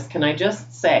therapist. Can I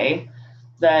just say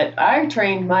that I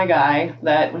trained my guy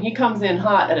that when he comes in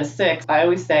hot at a 6, I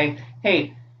always say,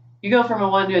 hey, you go from a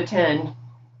 1 to a 10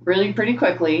 really pretty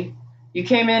quickly. You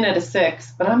came in at a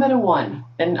 6, but I'm at a 1.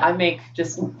 And I make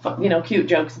just, cute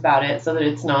jokes about it so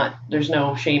that there's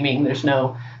no shaming. There's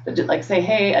no, like say,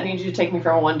 hey, I need you to take me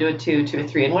from a 1 to a 2 to a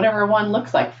 3, and whatever a 1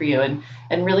 looks like for you. And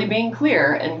really being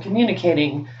clear and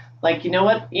communicating, like, you know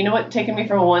what taking me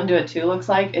from a 1 to a 2 looks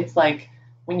like? It's like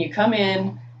when you come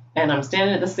in, and I'm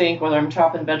standing at the sink, whether I'm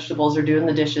chopping vegetables or doing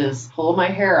the dishes, pull my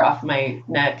hair off my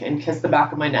neck and kiss the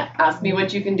back of my neck. Ask me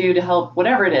what you can do to help,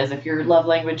 whatever it is. If your love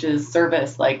language is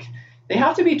service, like they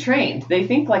have to be trained. They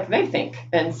think like they think.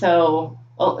 And so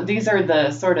these are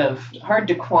the sort of hard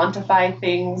to quantify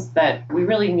things that we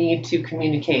really need to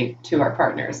communicate to our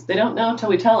partners. They don't know until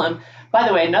we tell them. By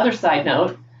the way, another side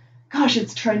note, gosh,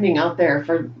 it's trending out there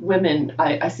for women.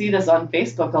 I see this on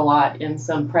Facebook a lot in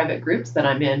some private groups that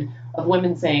I'm in, of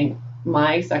women saying,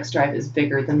 my sex drive is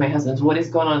bigger than my husband's. What is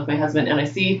going on with my husband? And I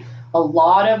see a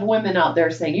lot of women out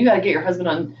there saying, you got to get your husband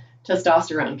on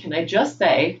testosterone. Can I just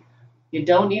say, you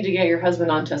don't need to get your husband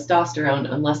on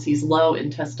testosterone unless he's low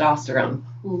in testosterone.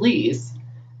 Please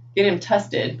get him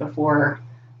tested before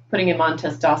putting him on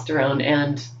testosterone.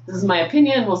 And this is my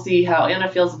opinion. We'll see how Anna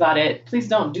feels about it. Please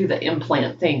don't do the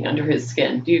implant thing under his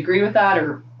skin. Do you agree with that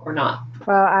or not?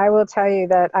 Well, I will tell you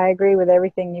that I agree with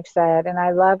everything you've said. And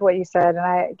I love what you said.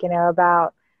 And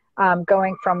about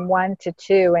going from 1 to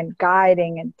 2 and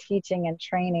guiding and teaching and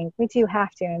training. We do have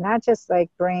to. And that just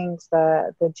like brings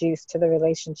the juice to the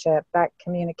relationship, that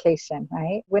communication,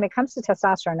 right? When it comes to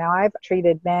testosterone, now I've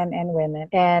treated men and women,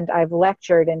 and I've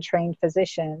lectured and trained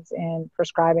physicians in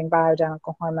prescribing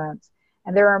bioidentical hormones.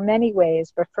 And there are many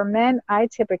ways, but for men, I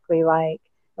typically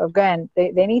again,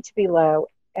 they need to be low.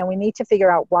 And we need to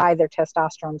figure out why their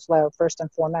testosterone's low, first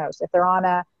and foremost. If they're on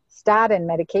a statin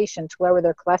medication to lower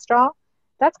their cholesterol,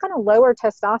 that's going to lower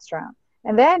testosterone.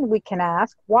 And then we can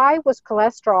ask, why was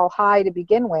cholesterol high to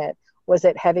begin with? Was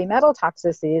it heavy metal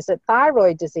toxicity? Is it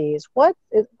thyroid disease?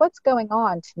 What's going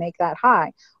on to make that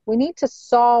high? We need to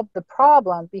solve the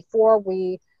problem before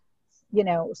we,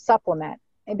 supplement.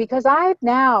 And because I've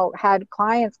now had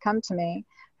clients come to me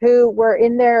who were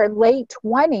in their late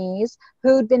 20s,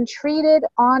 who'd been treated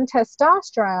on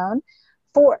testosterone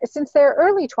since their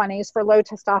early 20s for low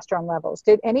testosterone levels.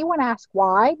 Did anyone ask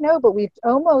why? No, but we've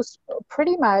almost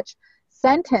pretty much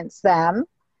sentenced them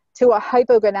to a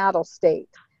hypogonadal state.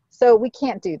 So we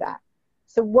can't do that.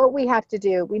 So what we have to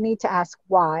do, we need to ask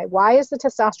why. Why is the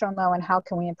testosterone low and how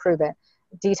can we improve it?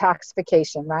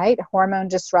 Detoxification, right? Hormone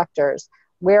disruptors.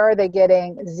 Where are they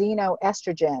getting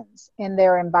xenoestrogens in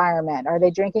their environment? Are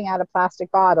they drinking out of plastic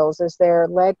bottles? Is there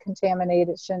lead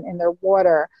contamination in their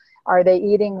water? Are they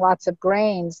eating lots of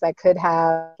grains that could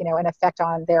have, an effect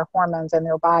on their hormones in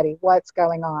their body? What's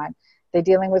going on? They're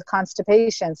dealing with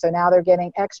constipation, so now they're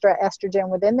getting extra estrogen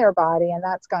within their body, and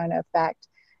that's going to affect,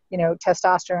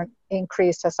 testosterone,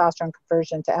 increased testosterone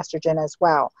conversion to estrogen as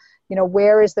well.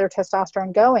 Where is their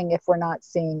testosterone going if we're not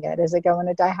seeing it? Is it going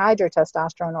to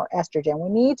dihydrotestosterone or estrogen? We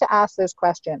need to ask those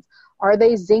questions. Are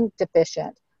they zinc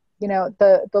deficient?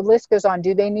 The list goes on.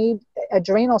 Do they need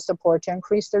adrenal support to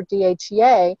increase their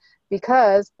DHEA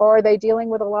or are they dealing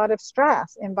with a lot of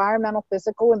stress, environmental,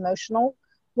 physical, emotional?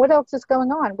 What else is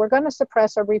going on? We're going to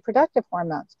suppress our reproductive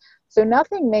hormones. So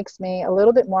nothing makes me a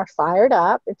little bit more fired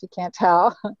up, if you can't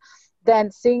tell,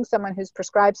 than seeing someone who's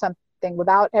prescribed something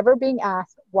without ever being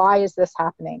asked, why is this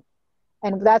happening?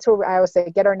 And that's where I always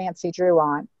say, get our Nancy Drew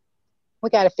on. We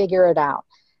got to figure it out.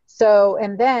 So,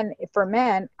 and then for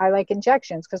men, I like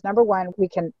injections because number one, we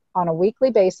can, on a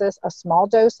weekly basis, a small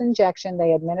dose injection,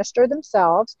 they administer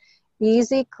themselves,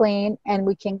 easy, clean, and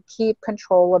we can keep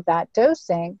control of that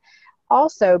dosing.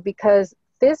 Also, because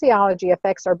physiology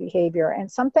affects our behavior,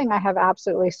 and something I have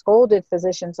absolutely scolded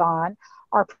physicians on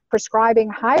are prescribing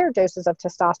higher doses of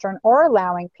testosterone or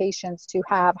allowing patients to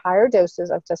have higher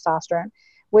doses of testosterone,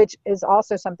 which is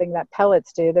also something that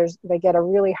pellets do. They get a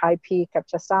really high peak of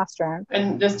testosterone.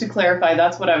 And just to clarify,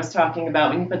 that's what I was talking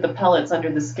about when you put the pellets under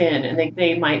the skin and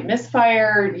they might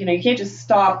misfire. You can't just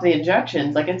stop the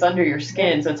injections, like it's under your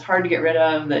skin, so it's hard to get rid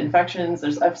of the infections.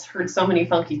 I've heard so many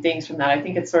funky things from that. I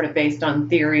think it's sort of based on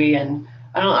theory, and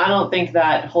I don't think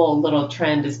that whole little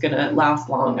trend is going to last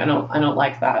long. I don't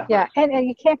like that. Yeah, and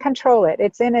you can't control it.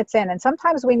 It's in. And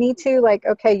sometimes we need to, like,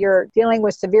 okay, you're dealing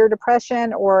with severe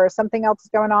depression or something else is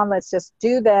going on. Let's just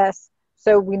do this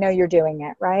so we know you're doing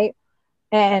it, right?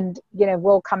 And,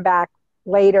 we'll come back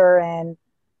later and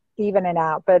even it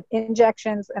out. But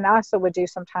injections, and I also would do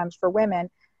sometimes for women,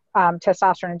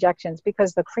 testosterone injections,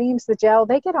 because the creams, the gel,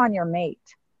 they get on your mate.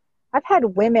 I've had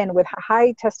women with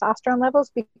high testosterone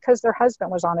levels because their husband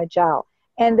was on a gel.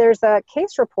 And there's a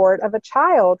case report of a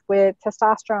child with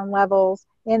testosterone levels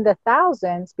in the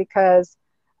thousands because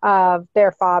of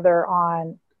their father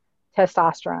on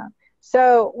testosterone.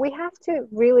 So we have to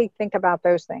really think about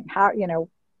those things. How,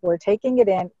 we're taking it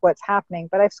in, what's happening.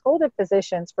 But I've scolded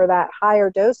physicians for that higher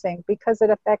dosing because it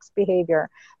affects behavior.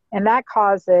 And that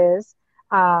causes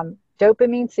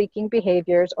dopamine-seeking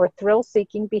behaviors or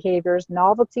thrill-seeking behaviors,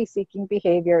 novelty-seeking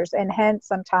behaviors, and hence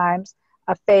sometimes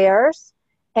affairs.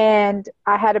 And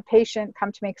I had a patient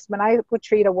come to me because when I would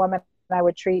treat a woman, I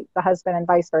would treat the husband and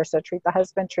vice versa, treat the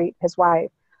husband, treat his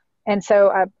wife. And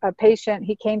so a patient,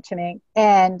 he came to me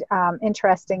and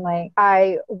interestingly,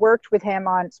 I worked with him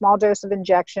on small dose of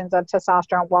injections of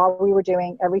testosterone while we were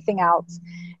doing everything else.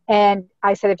 And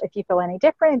I said, if you feel any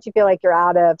different, you feel like you're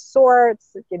out of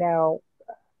sorts,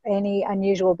 any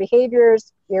unusual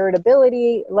behaviors,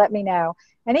 irritability, let me know.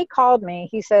 And he called me.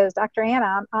 He says, Dr.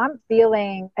 Anna, I'm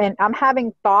feeling, and I'm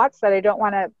having thoughts that I don't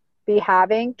want to be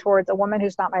having towards a woman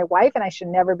who's not my wife, and I should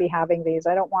never be having these.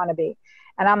 I don't want to be.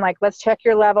 And I'm like, let's check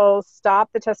your levels, stop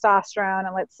the testosterone,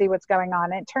 and let's see what's going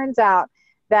on. And it turns out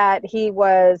that he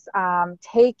was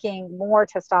taking more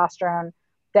testosterone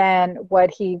than what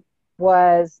he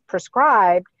was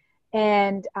prescribed.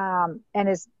 And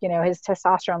his, his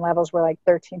testosterone levels were like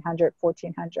 1,300,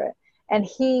 1,400. And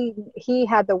he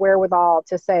had the wherewithal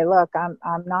to say, look, I'm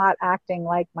not acting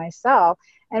like myself.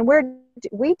 And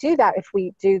we do that if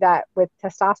we do that with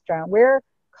testosterone. We're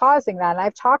causing that. And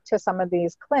I've talked to some of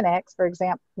these clinics, for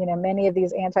example, many of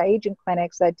these anti-aging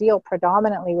clinics that deal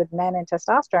predominantly with men and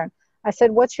testosterone. I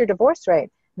said, what's your divorce rate?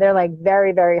 They're like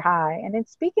very, very high. And in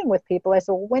speaking with people, I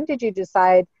said, well, when did you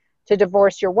decide to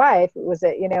divorce your wife? Was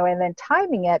it, and then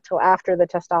timing it till after the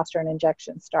testosterone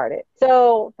injection started.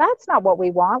 So that's not what we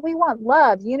want. We want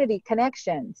love, unity,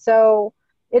 connection. So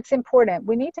it's important.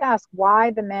 We need to ask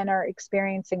why the men are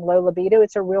experiencing low libido.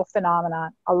 It's a real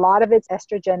phenomenon. A lot of it's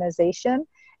estrogenization,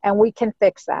 and we can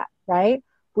fix that, right?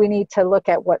 We need to look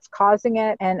at what's causing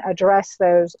it and address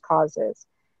those causes.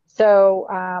 So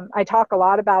I talk a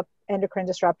lot about endocrine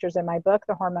disruptors in my book,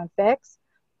 The Hormone Fix.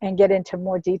 and get into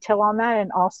more detail on that,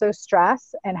 and also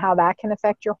stress and how that can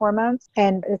affect your hormones.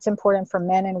 And it's important for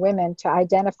men and women to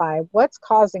identify what's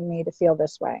causing me to feel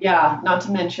this way. Yeah, not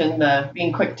to mention the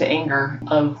being quick to anger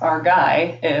of our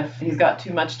guy if he's got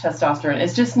too much testosterone.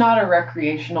 It's just not a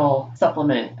recreational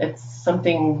supplement. It's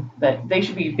something that they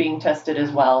should be being tested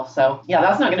as well. So yeah,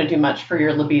 that's not going to do much for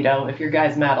your libido if your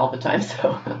guy's mad all the time.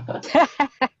 So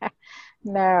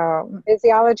No,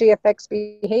 physiology affects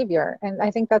behavior. And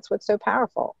I think that's what's so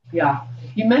powerful. yeah.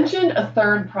 You mentioned a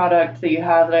third product that you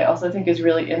have that I also think is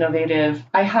really innovative.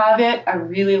 I have it. I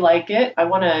really like it. I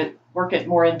want to work it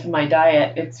more into my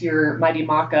diet. It's your Mighty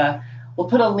Maca. We'll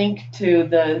put a link to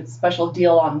the special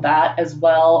deal on that as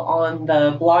well on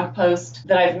the blog post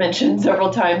that I've mentioned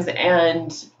several times.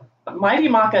 And Mighty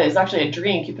Maca is actually a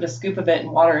drink. You put a scoop of it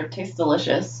in water. It tastes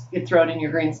delicious. You throw it in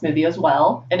your green smoothie as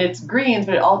well. And it's greens,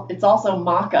 but it's also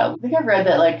maca. I think I've read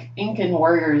that like Incan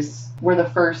warriors were the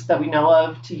first that we know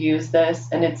of to use this.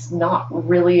 And it's not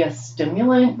really a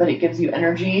stimulant, but it gives you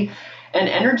energy. And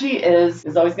energy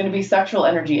is always going to be sexual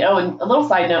energy. Oh, and a little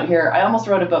side note here. I almost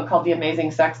wrote a book called The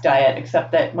Amazing Sex Diet,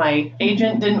 except that my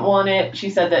agent didn't want it. She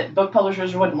said that book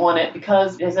publishers wouldn't want it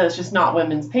because it's just not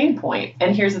women's pain point.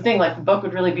 And here's the thing, like the book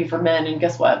would really be for men. And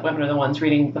guess what? Women are the ones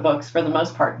reading the books for the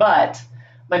most part. But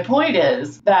my point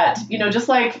is that, just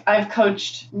like I've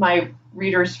coached my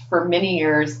readers for many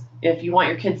years, if you want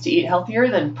your kids to eat healthier,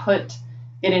 then put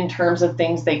it in terms of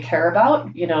things they care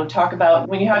about. Talk about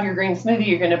when you have your green smoothie,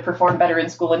 you're going to perform better in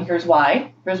school, and here's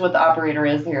why. Here's what the operator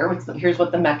is here. Here's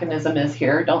what the mechanism is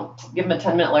here. Don't give them a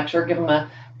 10-minute lecture. Give them a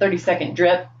 30-second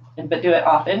drip, but do it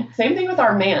often. Same thing with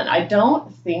our man. I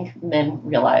don't think men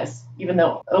realize, even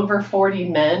though over 40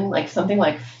 men, like something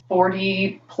like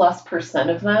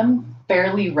 40+% of them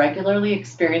fairly regularly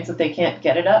experience that they can't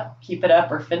get it up, keep it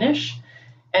up, or finish.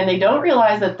 And they don't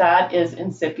realize that that is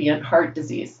incipient heart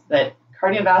disease, that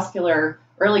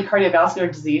early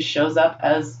cardiovascular disease shows up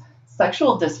as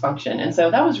sexual dysfunction. And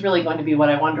so that was really going to be what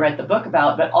I wanted to write the book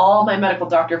about. But all my medical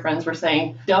doctor friends were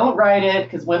saying, don't write it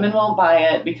because women won't buy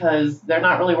it because they're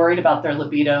not really worried about their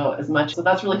libido as much. So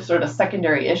that's really sort of a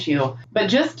secondary issue. But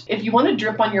just if you want to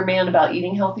drip on your man about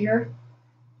eating healthier,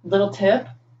 little tip,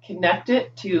 connect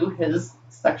it to his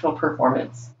sexual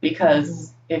performance.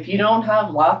 Because if you don't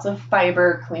have lots of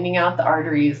fiber cleaning out the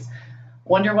arteries,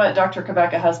 wonder what Dr.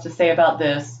 Cabeca has to say about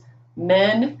this.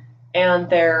 Men and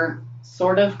their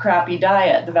sort of crappy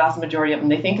diet, the vast majority of them,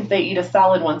 they think if they eat a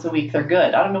salad once a week, they're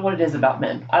good. I don't know what it is about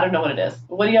men. I don't know what it is.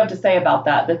 What do you have to say about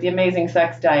that? That the Amazing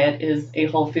Sex Diet is a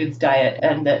whole foods diet,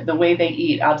 and that the way they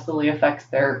eat absolutely affects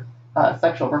their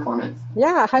sexual performance.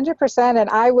 Yeah, 100%. And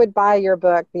I would buy your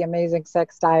book, The Amazing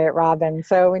Sex Diet, Robin.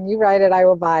 So when you write it, I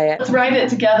will buy it. Let's write it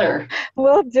together.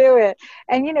 We'll do it.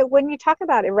 And when you talk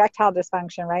about erectile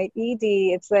dysfunction, right? ED,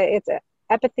 it's a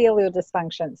epithelial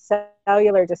dysfunction,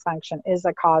 cellular dysfunction is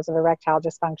a cause of erectile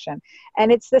dysfunction.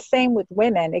 And it's the same with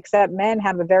women, except men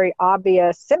have a very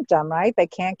obvious symptom, right? They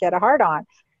can't get a hard on.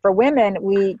 For women,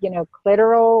 we,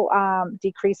 clitoral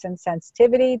decrease in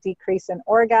sensitivity, decrease in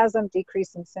orgasm,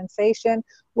 decrease in sensation.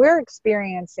 We're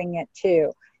experiencing it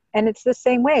too. And it's the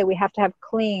same way. We have to have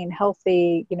clean,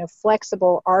 healthy,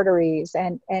 flexible arteries,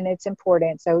 and it's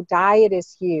important. So diet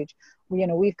is huge.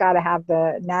 We've got to have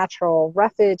the natural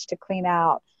roughage to clean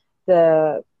out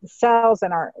the cells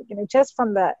and our, just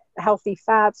from the healthy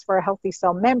fats for a healthy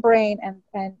cell membrane.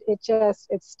 And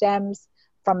it stems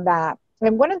from that.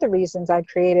 And one of the reasons I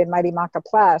created Mighty Maca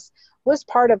Plus was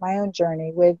part of my own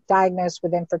journey diagnosed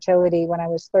with infertility when I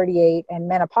was 38 and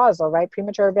menopausal, right?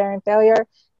 Premature ovarian failure.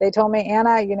 They told me,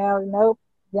 Anna, nope,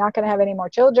 you're not going to have any more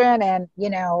children. And,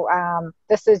 you're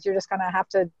just going to have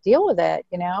to deal with it,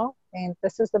 and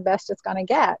this is the best it's going to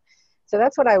get. So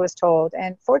that's what I was told.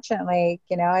 And fortunately,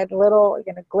 I had a little,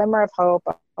 glimmer of hope,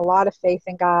 a lot of faith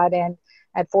in God. And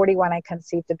at 41, I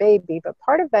conceived a baby. But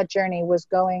part of that journey was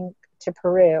going to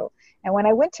Peru. And when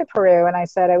I went to Peru and I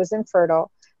said I was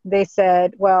infertile, they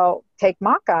said, well, take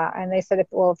maca. And they said,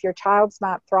 if your child's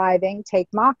not thriving, take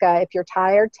maca. If you're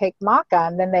tired, take maca.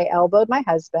 And then they elbowed my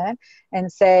husband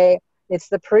and say, it's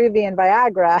the Peruvian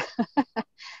Viagra.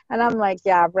 And I'm like,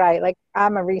 yeah, right. Like,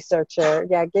 I'm a researcher.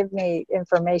 Yeah, give me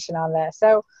information on this.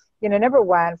 So, number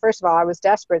one, first of all, I was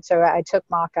desperate. So I took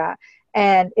maca.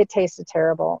 And it tasted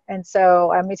terrible. And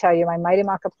so let me tell you, my Mighty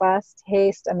Maca Plus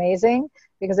tastes amazing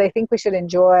because I think we should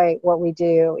enjoy what we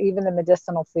do, even the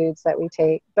medicinal foods that we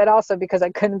take, but also because I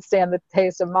couldn't stand the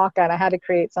taste of maca and I had to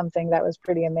create something that was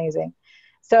pretty amazing.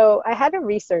 So I had to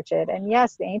research it. And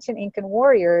yes, the ancient Incan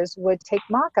warriors would take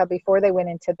maca before they went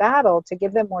into battle to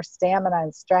give them more stamina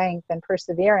and strength and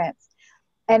perseverance.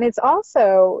 And it's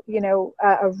also,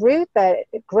 a root that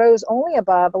grows only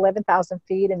above 11,000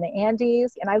 feet in the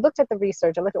Andes. And I looked at the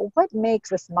research. I looked at what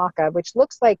makes this maca, which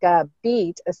looks like a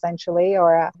beet, essentially,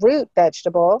 or a root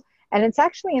vegetable. And it's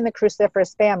actually in the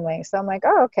cruciferous family. So I'm like,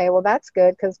 oh, okay, well, that's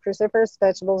good because cruciferous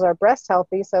vegetables are breast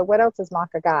healthy. So what else has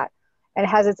maca got? And it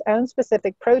has its own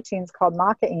specific proteins called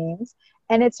macaines.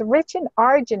 And it's rich in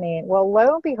arginine. Well,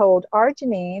 lo and behold,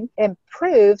 arginine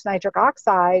improves nitric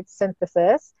oxide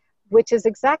synthesis, which is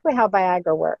exactly how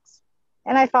Viagra works.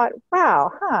 And I thought,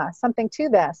 wow, something to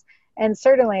this. And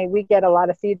certainly we get a lot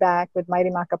of feedback with Mighty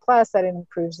Maca Plus that it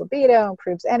improves libido,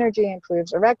 improves energy,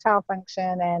 improves erectile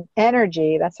function and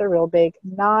energy. That's a real big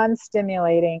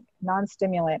non-stimulant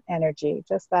energy,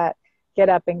 just that get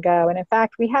up and go. And in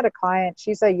fact, we had a client,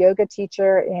 she's a yoga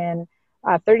teacher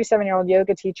a 37-year-old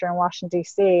yoga teacher in Washington,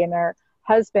 D.C., and her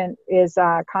husband is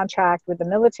contract with the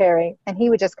military, and he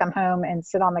would just come home and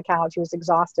sit on the couch. He was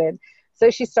exhausted.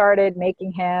 So she started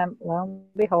making him, lo and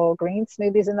behold, green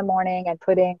smoothies in the morning and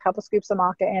putting a couple scoops of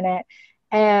maca in it.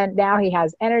 And now he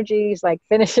has energy. He's like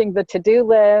finishing the to-do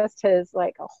list. His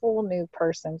like a whole new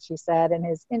person, she said, and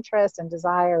his interest and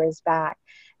desire is back.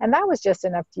 And that was just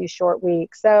in a few short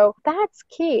weeks. So that's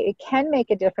key. It can make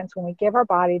a difference when we give our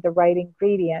body the right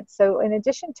ingredients. So in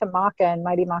addition to maca and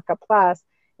Mighty Maca Plus,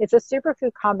 it's a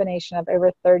superfood combination of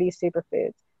over 30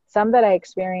 superfoods, some that I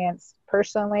experienced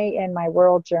personally in my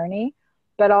world journey,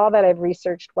 but all that I've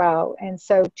researched well. And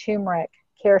so turmeric,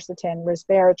 quercetin,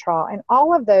 resveratrol, and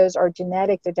all of those are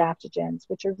genetic adaptogens,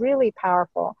 which are really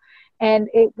powerful. And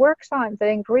the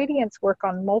ingredients work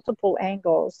on multiple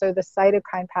angles. So the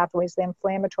cytokine pathways, the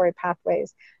inflammatory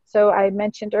pathways. So I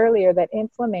mentioned earlier that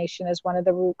inflammation is one of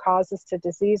the root causes to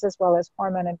disease as well as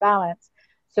hormone imbalance.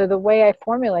 So the way I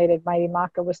formulated Mighty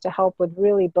Maca was to help with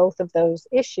really both of those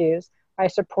issues by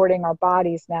supporting our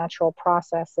body's natural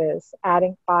processes,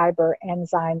 adding fiber,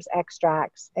 enzymes,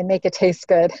 extracts, and make it taste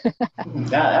good. Yeah,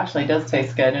 it actually does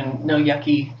taste good, and no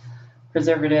yucky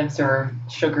preservatives or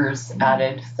sugars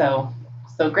added. So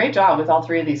great job with all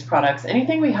three of these products.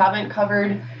 Anything we haven't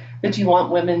covered that you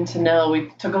want women to know? We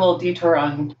took a little detour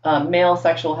on male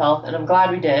sexual health, and I'm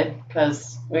glad we did,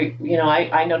 because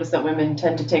I noticed that women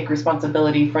tend to take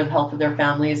responsibility for the health of their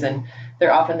families, and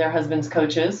they're often their husband's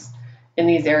coaches in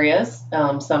these areas.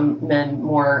 Some men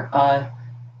more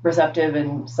receptive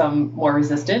and some more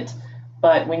resistant.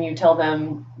 But when you tell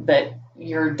them that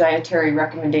your dietary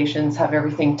recommendations have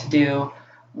everything to do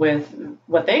with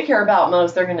what they care about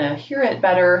most, they're going to hear it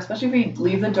better, especially if we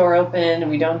leave the door open and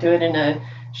we don't do it in a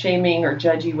shaming or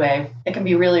judgy way. It can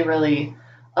be really, really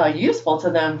useful to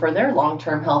them for their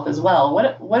long-term health as well.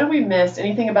 What have we missed?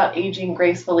 Anything about aging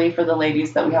gracefully for the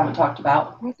ladies that we haven't talked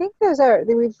about? I think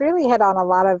we've really hit on a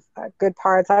lot of good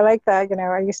parts. I like that,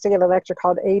 I used to give a lecture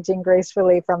called Aging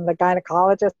Gracefully from the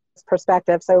gynecologist's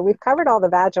perspective. So we've covered all the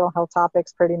vaginal health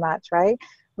topics pretty much, right?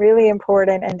 Really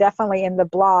important, and definitely in the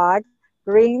blog,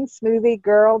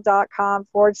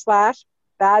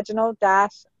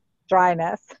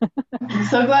 greensmoothiegirl.com/vaginal-dryness. I'm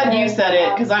so glad you said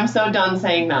it, because I'm so done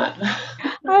saying that.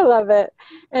 I love it.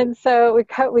 And so we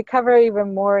cover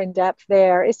even more in depth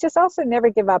there. It's just also never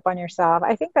give up on yourself.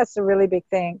 I think that's a really big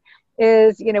thing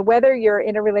is, whether you're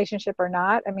in a relationship or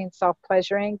not,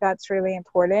 self-pleasuring, that's really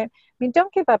important.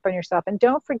 Don't give up on yourself, and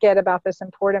don't forget about this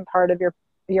important part of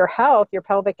your health, your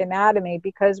pelvic anatomy,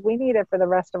 because we need it for the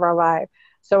rest of our life.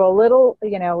 So a little,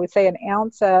 we say an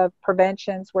ounce of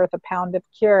prevention's worth a pound of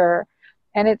cure.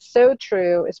 And it's so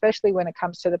true, especially when it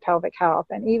comes to the pelvic health.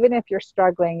 And even if you're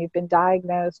struggling, you've been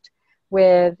diagnosed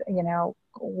with,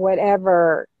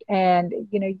 whatever, and,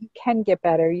 you can get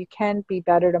better. You can be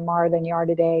better tomorrow than you are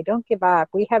today. Don't give up.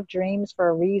 We have dreams for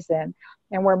a reason,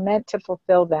 and we're meant to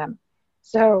fulfill them.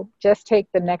 So just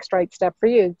take the next right step for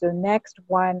you, the next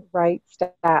one right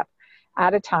step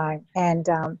at a time, and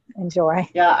enjoy.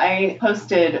 Yeah, I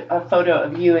posted a photo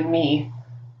of you and me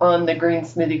on the Green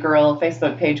Smoothie Girl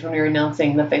Facebook page when we were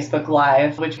announcing the Facebook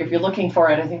Live, which if you're looking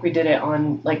for it, I think we did it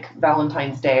on like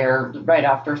Valentine's Day or right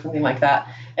after, something like that.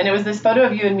 And it was this photo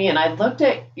of you and me, and I looked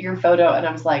at your photo and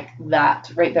I was like,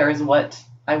 that right there is what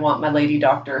I want my lady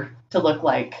doctor to look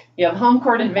like. You have home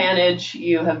court advantage.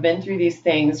 You have been through these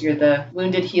things. You're the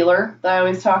wounded healer that I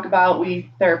always talk about. We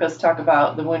therapists talk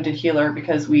about the wounded healer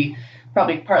because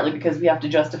partly because we have to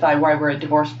justify why we're a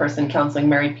divorced person counseling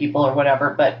married people or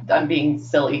whatever, but I'm being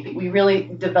silly. We really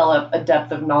develop a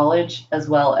depth of knowledge as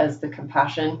well as the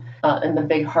compassion and the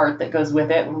big heart that goes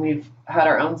with it when we've had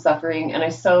our own suffering. And I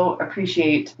so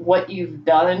appreciate what you've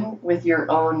done with your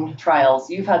own trials.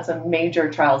 You've had some major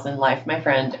trials in life, my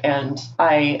friend, and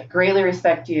I greatly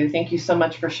respect you. Thank you so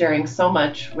much for sharing so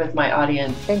much with my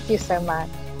audience. Thank you so much.